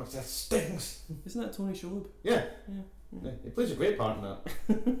much that stings! Isn't that Tony Shalhoub? Yeah. He plays a great part in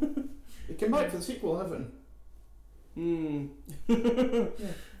that. He came back for the sequel, haven't he?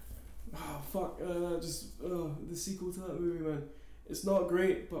 Oh fuck! The sequel to that movie, man. It's not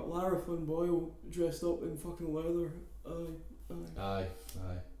great, but Lara Flynn Boyle dressed up in fucking leather. Aye.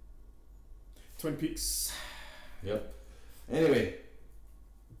 Twin Peaks. Yep. Anyway,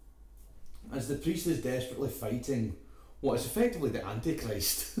 as the priest is desperately fighting what is effectively the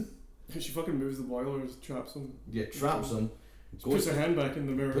Antichrist. She fucking moves the boilers, traps him. Yeah, traps him. Puts her hand back in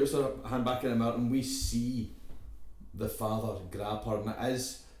the mirror. Puts her hand back in the mirror, and we see the Father grab her, and it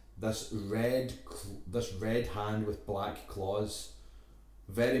is this red hand with black claws.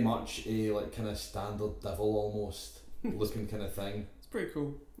 Very much a like kind of standard devil almost looking kind of thing. It's pretty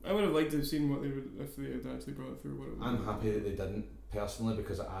cool. I would have liked to have seen what they would if they had actually brought it through. I'm happy that they didn't personally,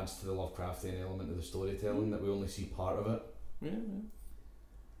 because it adds to the Lovecraftian element of the storytelling that we only see part of it. Yeah.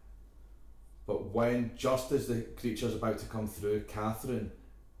 But when just as the creature's about to come through, Catherine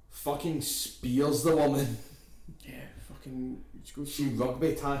fucking spears the woman. Yeah, fucking. She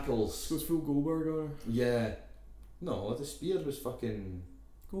rugby tackles. She goes full Goldberg on her. Yeah. No, the spear was fucking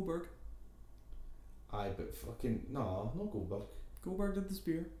Goldberg. Aye, but fucking no, not Goldberg. Goldberg did the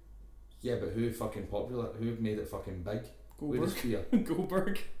spear. Yeah, but who fucking popular? Who made it fucking big? Goldberg. With the spear.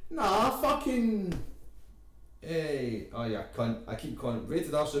 Goldberg. Nah, fucking. Hey, oh yeah, I keep calling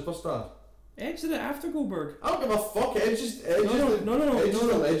Rated R Superstar. Edge did it after Goldberg. I don't give a fuck. Edge is no,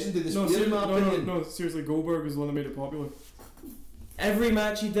 the legend of the spear, in my opinion. No, seriously, Goldberg was the one that made it popular. Every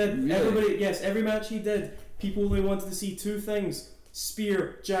match he did, really? every match he did, people only wanted to see two things: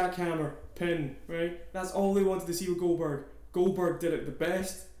 spear, jackhammer, pin. Right? That's all they wanted to see with Goldberg. Goldberg did it the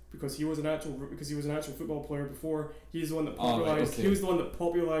best because he was an actual football player before. He's the one that popularized. He was the one that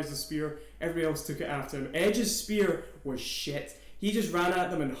popularized the spear. Everybody else took it after him. Edge's spear was shit. He just ran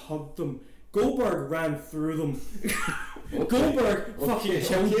at them and hugged them. Goldberg ran through them. Goldberg fucking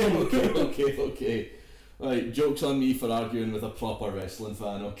killed them. Okay. Right, joke's on me for arguing with a proper wrestling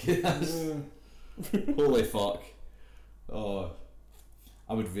fan. Okay, holy fuck. Oh,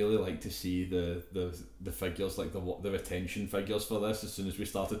 I would really like to see the figures, like the retention figures for this. As soon as we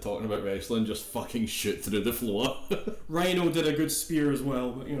started talking about wrestling, just fucking shoot through the floor. Rhino did a good spear as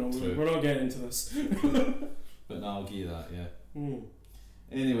well, but we're not getting into this. But no, I'll give you that. Yeah.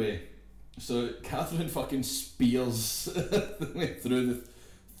 Anyway. So Catherine fucking spears through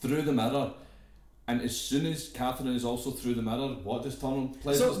the mirror, and as soon as Catherine is also through the mirror, what does Tom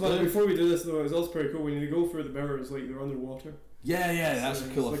Pleasance do? But before we do this though, it's also pretty cool when you go through the mirror. It's like they're underwater. Yeah, that's a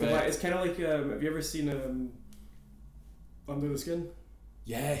cool effect. It's kind of like have you ever seen Under the Skin?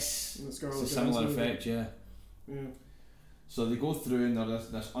 Yes, it's a similar effect. Yeah. So they go through and there's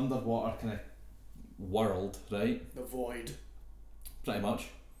this underwater kind of world, right? The void. Pretty much.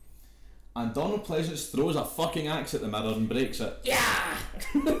 And Donald Pleasance throws a fucking axe at the mirror and breaks it. Yeah!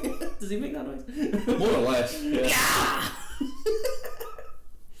 Does he make that noise? More or less. Yeah!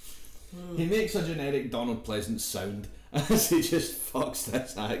 He makes a generic Donald Pleasance sound as he just fucks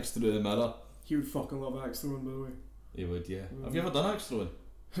this axe through the mirror. He would fucking love axe throwing, by the way. He would, yeah. Have you ever done axe throwing?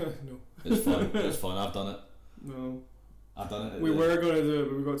 No. It's fun. It's fun. I've done it. No. I've done it. We were going to do it,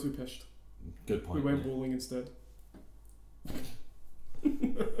 but we got too pissed. Good point. We went bowling instead.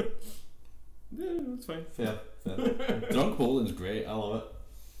 Yeah, that's fine. Fair. Drunk bowling's great. I love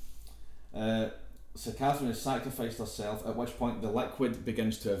it. So Catherine has sacrificed herself, at which point the liquid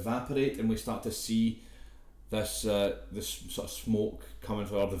begins to evaporate and we start to see this sort of smoke coming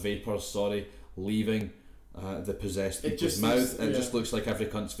from, or the vapours, leaving the possessed people's mouth. It just looks like every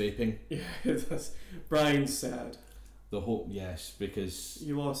cunt's vaping. Yeah, it does. Brian's sad. The hope, yes, because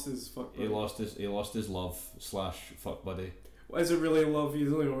he lost his fuck buddy. He lost his love / fuck buddy. Well, is it really love?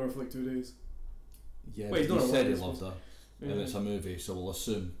 He's only known her for like 2 days. Yeah, wait, he said he loved her, and it's a movie, so we'll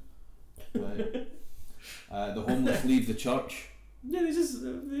assume. Right. The homeless leave the church. Yeah, they just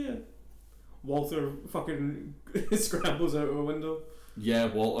Walter fucking scrambles out of a window. Yeah,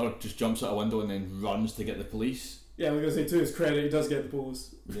 Walter just jumps out a window and then runs to get the police. Yeah, I was gonna say, to his credit, he does get the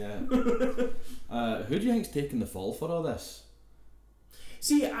police. Yeah. Who do you think's taking the fall for all this?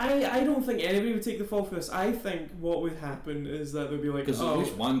 See, I don't think anybody would take the fall for this. I think what would happen is that they'd be like, because there's at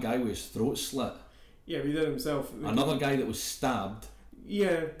least one guy with his throat slit. Yeah, but he did it himself. Another guy that was stabbed.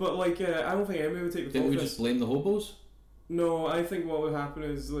 Yeah, but like, I don't think anybody would take the fall for this. Didn't we just blame the hobos? No, I think what would happen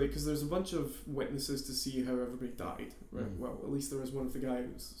is, like, because there's a bunch of witnesses to see how everybody died, right? Well, at least there was one of the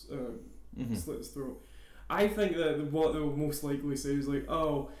guys slit his throat. I think that what they will most likely say is like,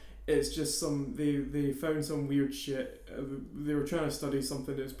 oh, it's just they found some weird shit. They were trying to study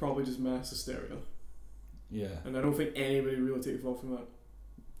something that's probably just mass hysteria. Yeah. And I don't think anybody really takes off from that.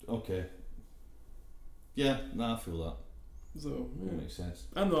 Okay. Yeah, I feel that. So that makes sense.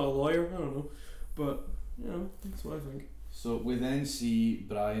 I'm not a lawyer, I don't know, but that's what I think. So we then see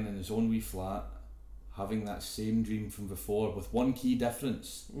Brian in his own wee flat having that same dream from before, with one key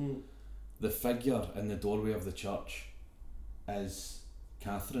difference. The figure in the doorway of the church is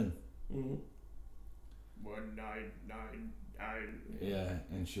Catherine. 1999. Yeah,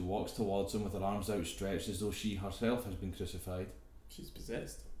 and she walks towards him with her arms outstretched as though she herself has been crucified. She's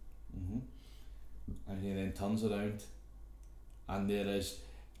possessed. And he then turns around and there is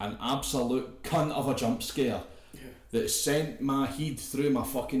an absolute cunt of a jump scare that sent my head through my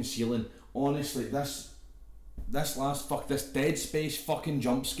fucking ceiling. Honestly, this Dead Space fucking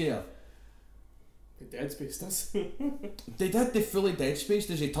jump scare. The Dead Space does. They fully Dead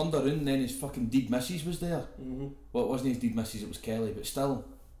Spaced as he turned around and then his fucking deed missus was there. Well, it wasn't his deed missus, it was Kelly, but still.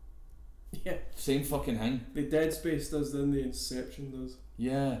 Yeah. Same fucking thing. The Dead Space does, then the Inception does.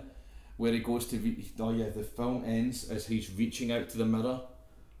 Yeah. Where he goes to the film ends as he's reaching out to the mirror,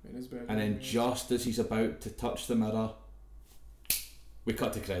 and then just as he's about to touch the mirror, we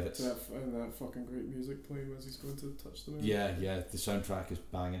cut to credits. And that fucking great music playing as he's going to touch the mirror. Yeah, the soundtrack is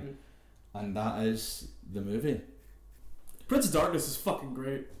banging. And that is the movie. Prince of Darkness is fucking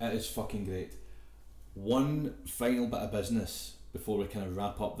great. It is fucking great. One final bit of business before we kind of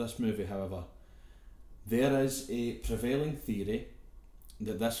wrap up this movie, however. There is a prevailing theory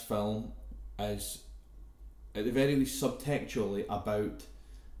that this film is, at the very least subtextually, about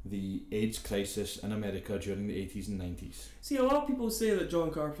the AIDS crisis in America during the 80s and 90s. See, a lot of people say that John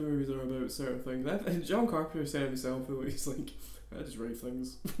Carpenter movies are about certain things. John Carpenter said himself that he's like, I just write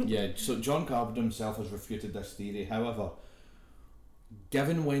things. Yeah, so John Carpenter himself has refuted this theory. However,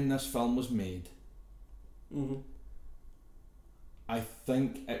 given when this film was made, I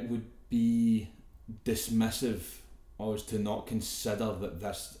think it would be dismissive was to not consider that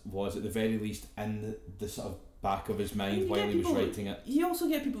this was at the very least in the sort of back of his mind while he was writing it. You also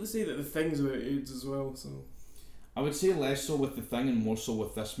get people to say that the thing's about AIDS as well, so I would say less so with The Thing and more so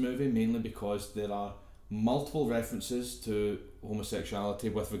with this movie, mainly because there are multiple references to homosexuality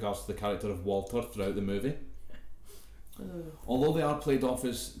with regards to the character of Walter throughout the movie. Although they are played off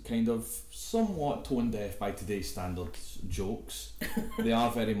as kind of somewhat tone deaf by today's standards jokes, they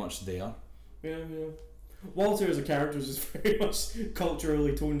are very much there. Yeah. Walter as a character is just very much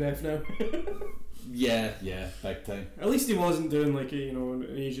culturally tone deaf now. Yeah, big time. At least he wasn't doing like an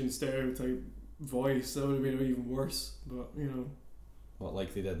Asian stereotype voice. That would have been even worse. But what,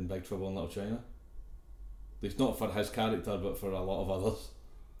 like they did in Big Trouble in Little China? At least not for his character, but for a lot of others.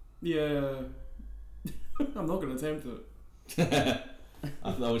 Yeah. I'm not going to attempt it.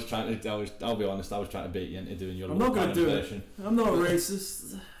 I'll be honest, I was trying to bait you into doing your I'm not going to do impression. it. I'm not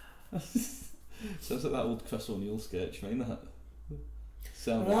racist. Sounds like that old Chris O'Neill sketch, mind that?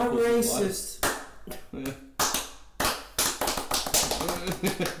 I'm not racist.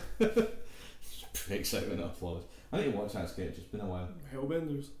 Breaks out in applause. I need to watch that sketch, it's been a while.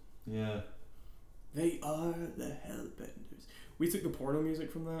 Hellbenders. Yeah. They are the Hellbenders. We took the porno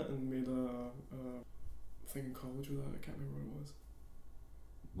music from that and made a thing in college with that. I can't remember what it was.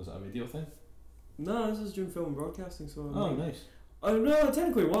 Was it a radio thing? No, this was during film and broadcasting. So Nice. No,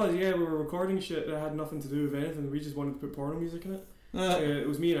 technically it was. Yeah, we were recording shit that had nothing to do with anything. We just wanted to put porno music in it. It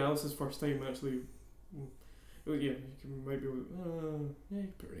was me and Alice's first time actually. You might be. You can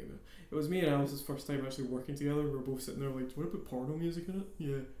put her name in. It was me and Alice's first time actually working together. We were both sitting there like, do you want to put porno music in it?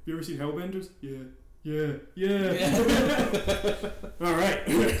 Yeah. Have you ever seen Hellbenders? Yeah. All right.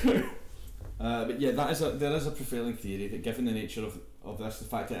 But yeah, there is a prevailing theory that given the nature of this, the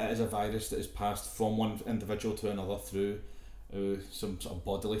fact that it is a virus that is passed from one individual to another through some sort of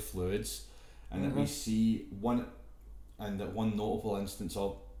bodily fluids, and that we see one notable instance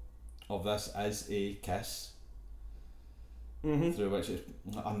of this is a kiss. Through which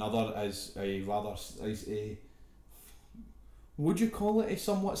another is a would you call it a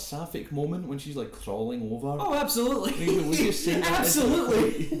somewhat sapphic moment when she's like crawling over? Oh, absolutely. Would you say that?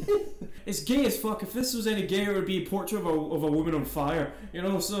 Absolutely. It's gay as fuck. If this was any gay, it would be a portrait of a woman on fire. You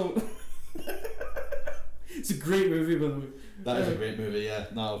know, so it's a great movie, by the way. That is a great movie. Yeah.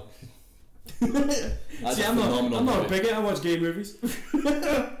 No. See, I'm not a bigot. I watch gay movies.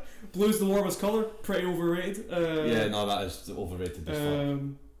 Blue's the warmest colour. Pretty overrated. That is overrated as fuck.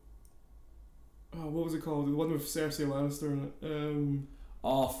 What was it called? The one with Cersei Lannister in it.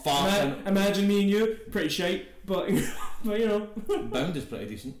 Fuck. Imagine Me and You. Pretty shite, but you know. Bound is pretty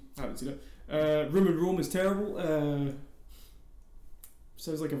decent. I haven't seen it. Room and Rome is terrible.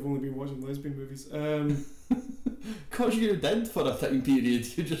 Sounds like I've only been watching lesbian movies. Cause you did for a time period.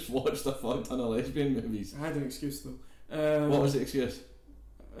 You just watched a fuck ton of lesbian movies. I had an excuse though. What was the excuse?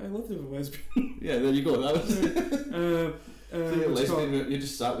 I lived with a lesbian. Yeah, there you go. That was. So you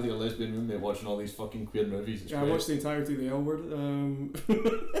just sat with your lesbian roommate watching all these fucking queer movies. I watched the entirety of the L Word.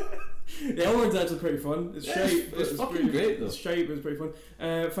 The L Word's actually pretty fun. It's shite. It's fucking great though. It's shite, but it's pretty fun.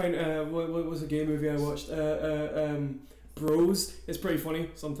 Fine. What was a gay movie I watched? Bros. It's pretty funny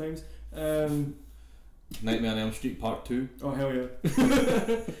sometimes. Nightmare on Elm Street Part 2. Oh hell yeah.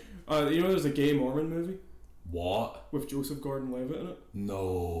 You know there's a gay Mormon movie? What? With Joseph Gordon-Levitt in it?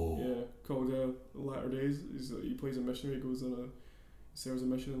 No. Yeah, called Latter Days. He plays a missionary, goes on serves a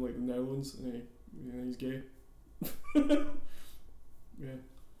mission in like the Netherlands, and he's gay. Yeah.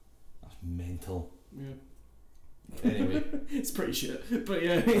 That's mental. Yeah. Anyway. It's pretty shit, but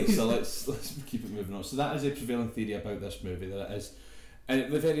yeah. So let's keep it moving on. So that is a prevailing theory about this movie, that it is, and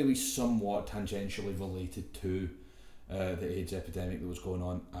at the very least, somewhat tangentially related to the AIDS epidemic that was going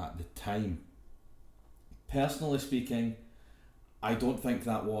on at the time. Personally speaking, I don't think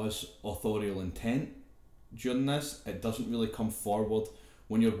that was authorial intent during this. It doesn't really come forward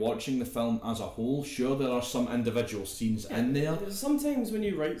when you're watching the film as a whole. Sure, there are some individual scenes in there. Sometimes when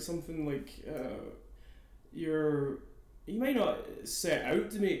you write something like you might not set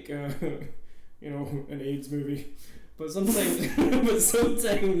out to make an AIDS movie, but sometimes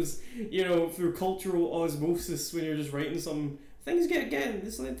through cultural osmosis, when you're just writing something, things get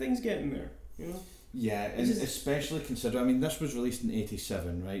in there, you know. Yeah, and especially considering, this was released in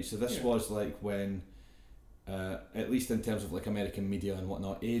 87, right? So this was like when, at least in terms of like American media and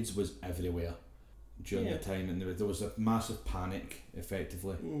whatnot, AIDS was everywhere during the time, and there was a massive panic,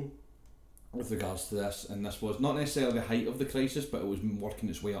 effectively, with regards to this, and this was not necessarily the height of the crisis, but it was working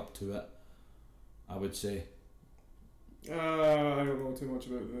its way up to it, I would say. I don't know too much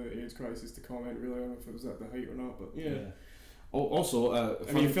about the AIDS crisis to comment really on if it was at the height or not, but yeah. Oh, also,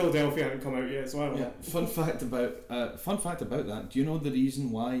 Philadelphia hadn't come out yet, so I don't know. Fun fact about that. Do you know the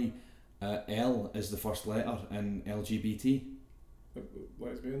reason why L is the first letter in LGBT?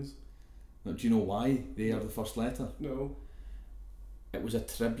 Lesbians. Do you know why they are the first letter? No. It was a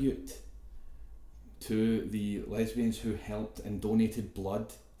tribute to the lesbians who helped and donated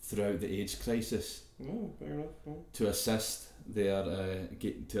blood throughout the AIDS crisis. Oh, fair enough. Oh. To assist their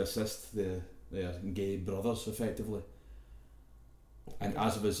gay brothers, effectively. And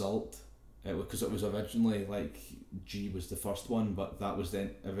as a result, because it was originally like G was the first one, but that was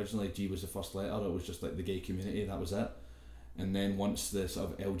then originally G was the first letter. It was just like the gay community, that was it. And then once the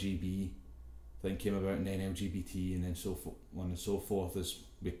sort of LGB thing came about, and then LGBT, and then so on and so forth, as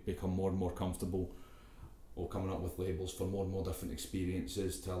we become more and more comfortable, or coming up with labels for more and more different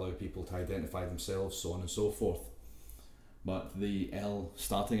experiences to allow people to identify themselves, so on and so forth. But the L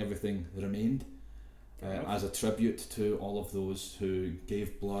starting everything remained. As a tribute to all of those who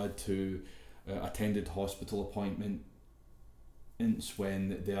gave blood, who attended hospital appointments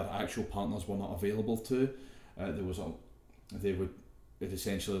when their actual partners were not available to.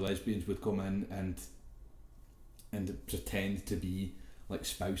 Essentially lesbians would come in and pretend to be like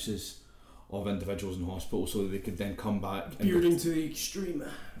spouses of individuals in hospital, so that they could then come back. Bearding to the extreme.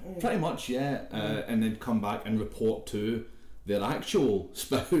 Pretty much, yeah. And then come back and report to their actual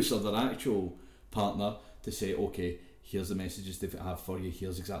spouse or their actual partner to say, okay, here's the messages they have for you,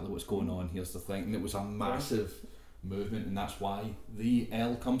 here's exactly what's going on, here's the thing. And it was a massive movement, and that's why the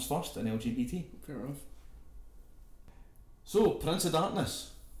L comes first in LGBT. Fair enough. So, Prince of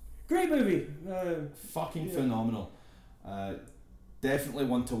Darkness. Great movie. Fucking phenomenal. Definitely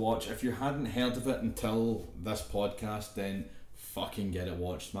one to watch. If you hadn't heard of it until this podcast, then fucking get it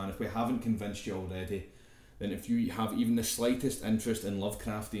watched, man. If we haven't convinced you already, then if you have even the slightest interest in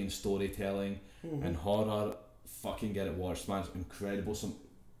Lovecraftian storytelling and horror, fucking get it watched, man. It's incredible. Some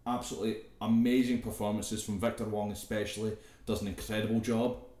absolutely amazing performances from Victor Wong, especially. Does an incredible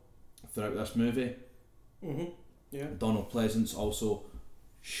job throughout this movie. Yeah. Donald Pleasance also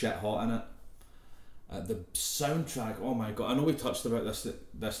shit hot in it. The soundtrack, oh my god, I know we touched about this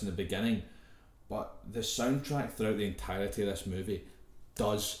in the beginning, but the soundtrack throughout the entirety of this movie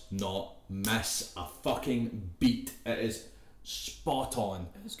does not miss a fucking beat. It is spot on.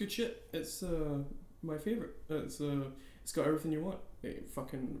 It's good shit. It's my favourite. It's got everything you want. It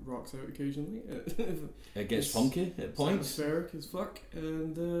fucking rocks out occasionally. It gets funky at points. Atmospheric as fuck,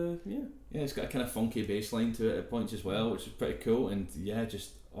 and yeah, it's got a kind of funky bass line to it at points as well, which is pretty cool. And yeah,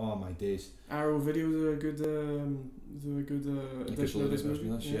 just oh my days. Arrow Videos are a good addition to this movie.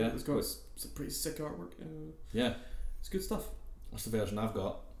 Yeah, it's got some pretty sick artwork. Yeah, it's good stuff. That's the version I've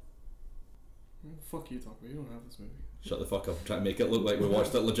got. Fuck you, talk about. You don't have this movie. Shut the fuck up. I'm trying to make it look like we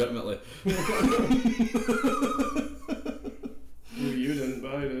watched it legitimately. Well, you didn't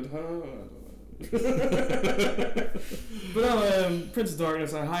buy it, huh? I don't know. But no, Prince of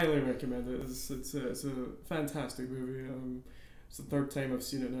Darkness, I highly recommend it. It's a fantastic movie. It's the third time I've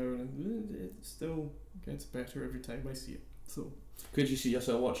seen it now, and it still gets better every time I see it. So, could you see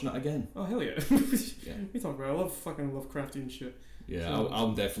yourself watching it again? Oh hell yeah! Yeah. We talk about it. I love fucking Lovecraftian shit. Yeah, so,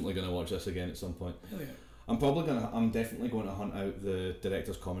 I'm definitely gonna watch this again at some point. Hell yeah! I'm definitely going to hunt out the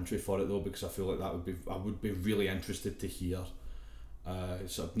director's commentary for it though, because I feel like I would be really interested to hear.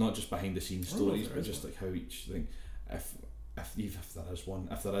 So not just behind the scenes stories, but just like how each thing. If there is one,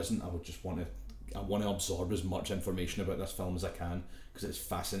 if there isn't, I would just want to absorb as much information about this film as I can, because it's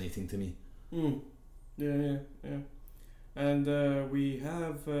fascinating to me. Yeah. And we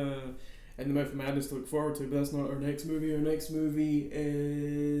have In the Mouth of Madness to look forward to, but that's not our next movie. Our next movie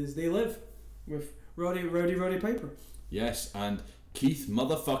is They Live with Roddy Piper. Yes, and Keith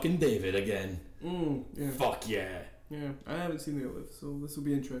motherfucking David again. Yeah. Fuck yeah. Yeah, I haven't seen They Live, so this will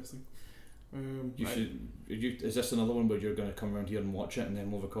be interesting. Is this another one where you're going to come around here and watch it and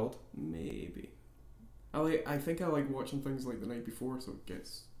then we'll record? Maybe. I think I like watching things like the night before, so it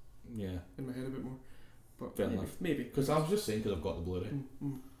gets in my head a bit more. But fair enough. Maybe. Because I was just saying, because I've got the Blu-ray.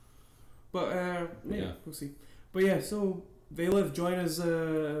 But maybe we'll see. But yeah, so They Live. Join us.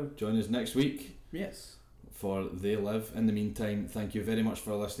 Join us next week. Yes. For They Live. In the meantime, thank you very much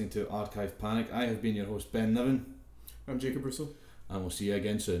for listening to Archive Panic. I have been your host, Ben Niven. I'm Jacob Russell. And we'll see you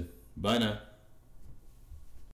again soon. Bye now.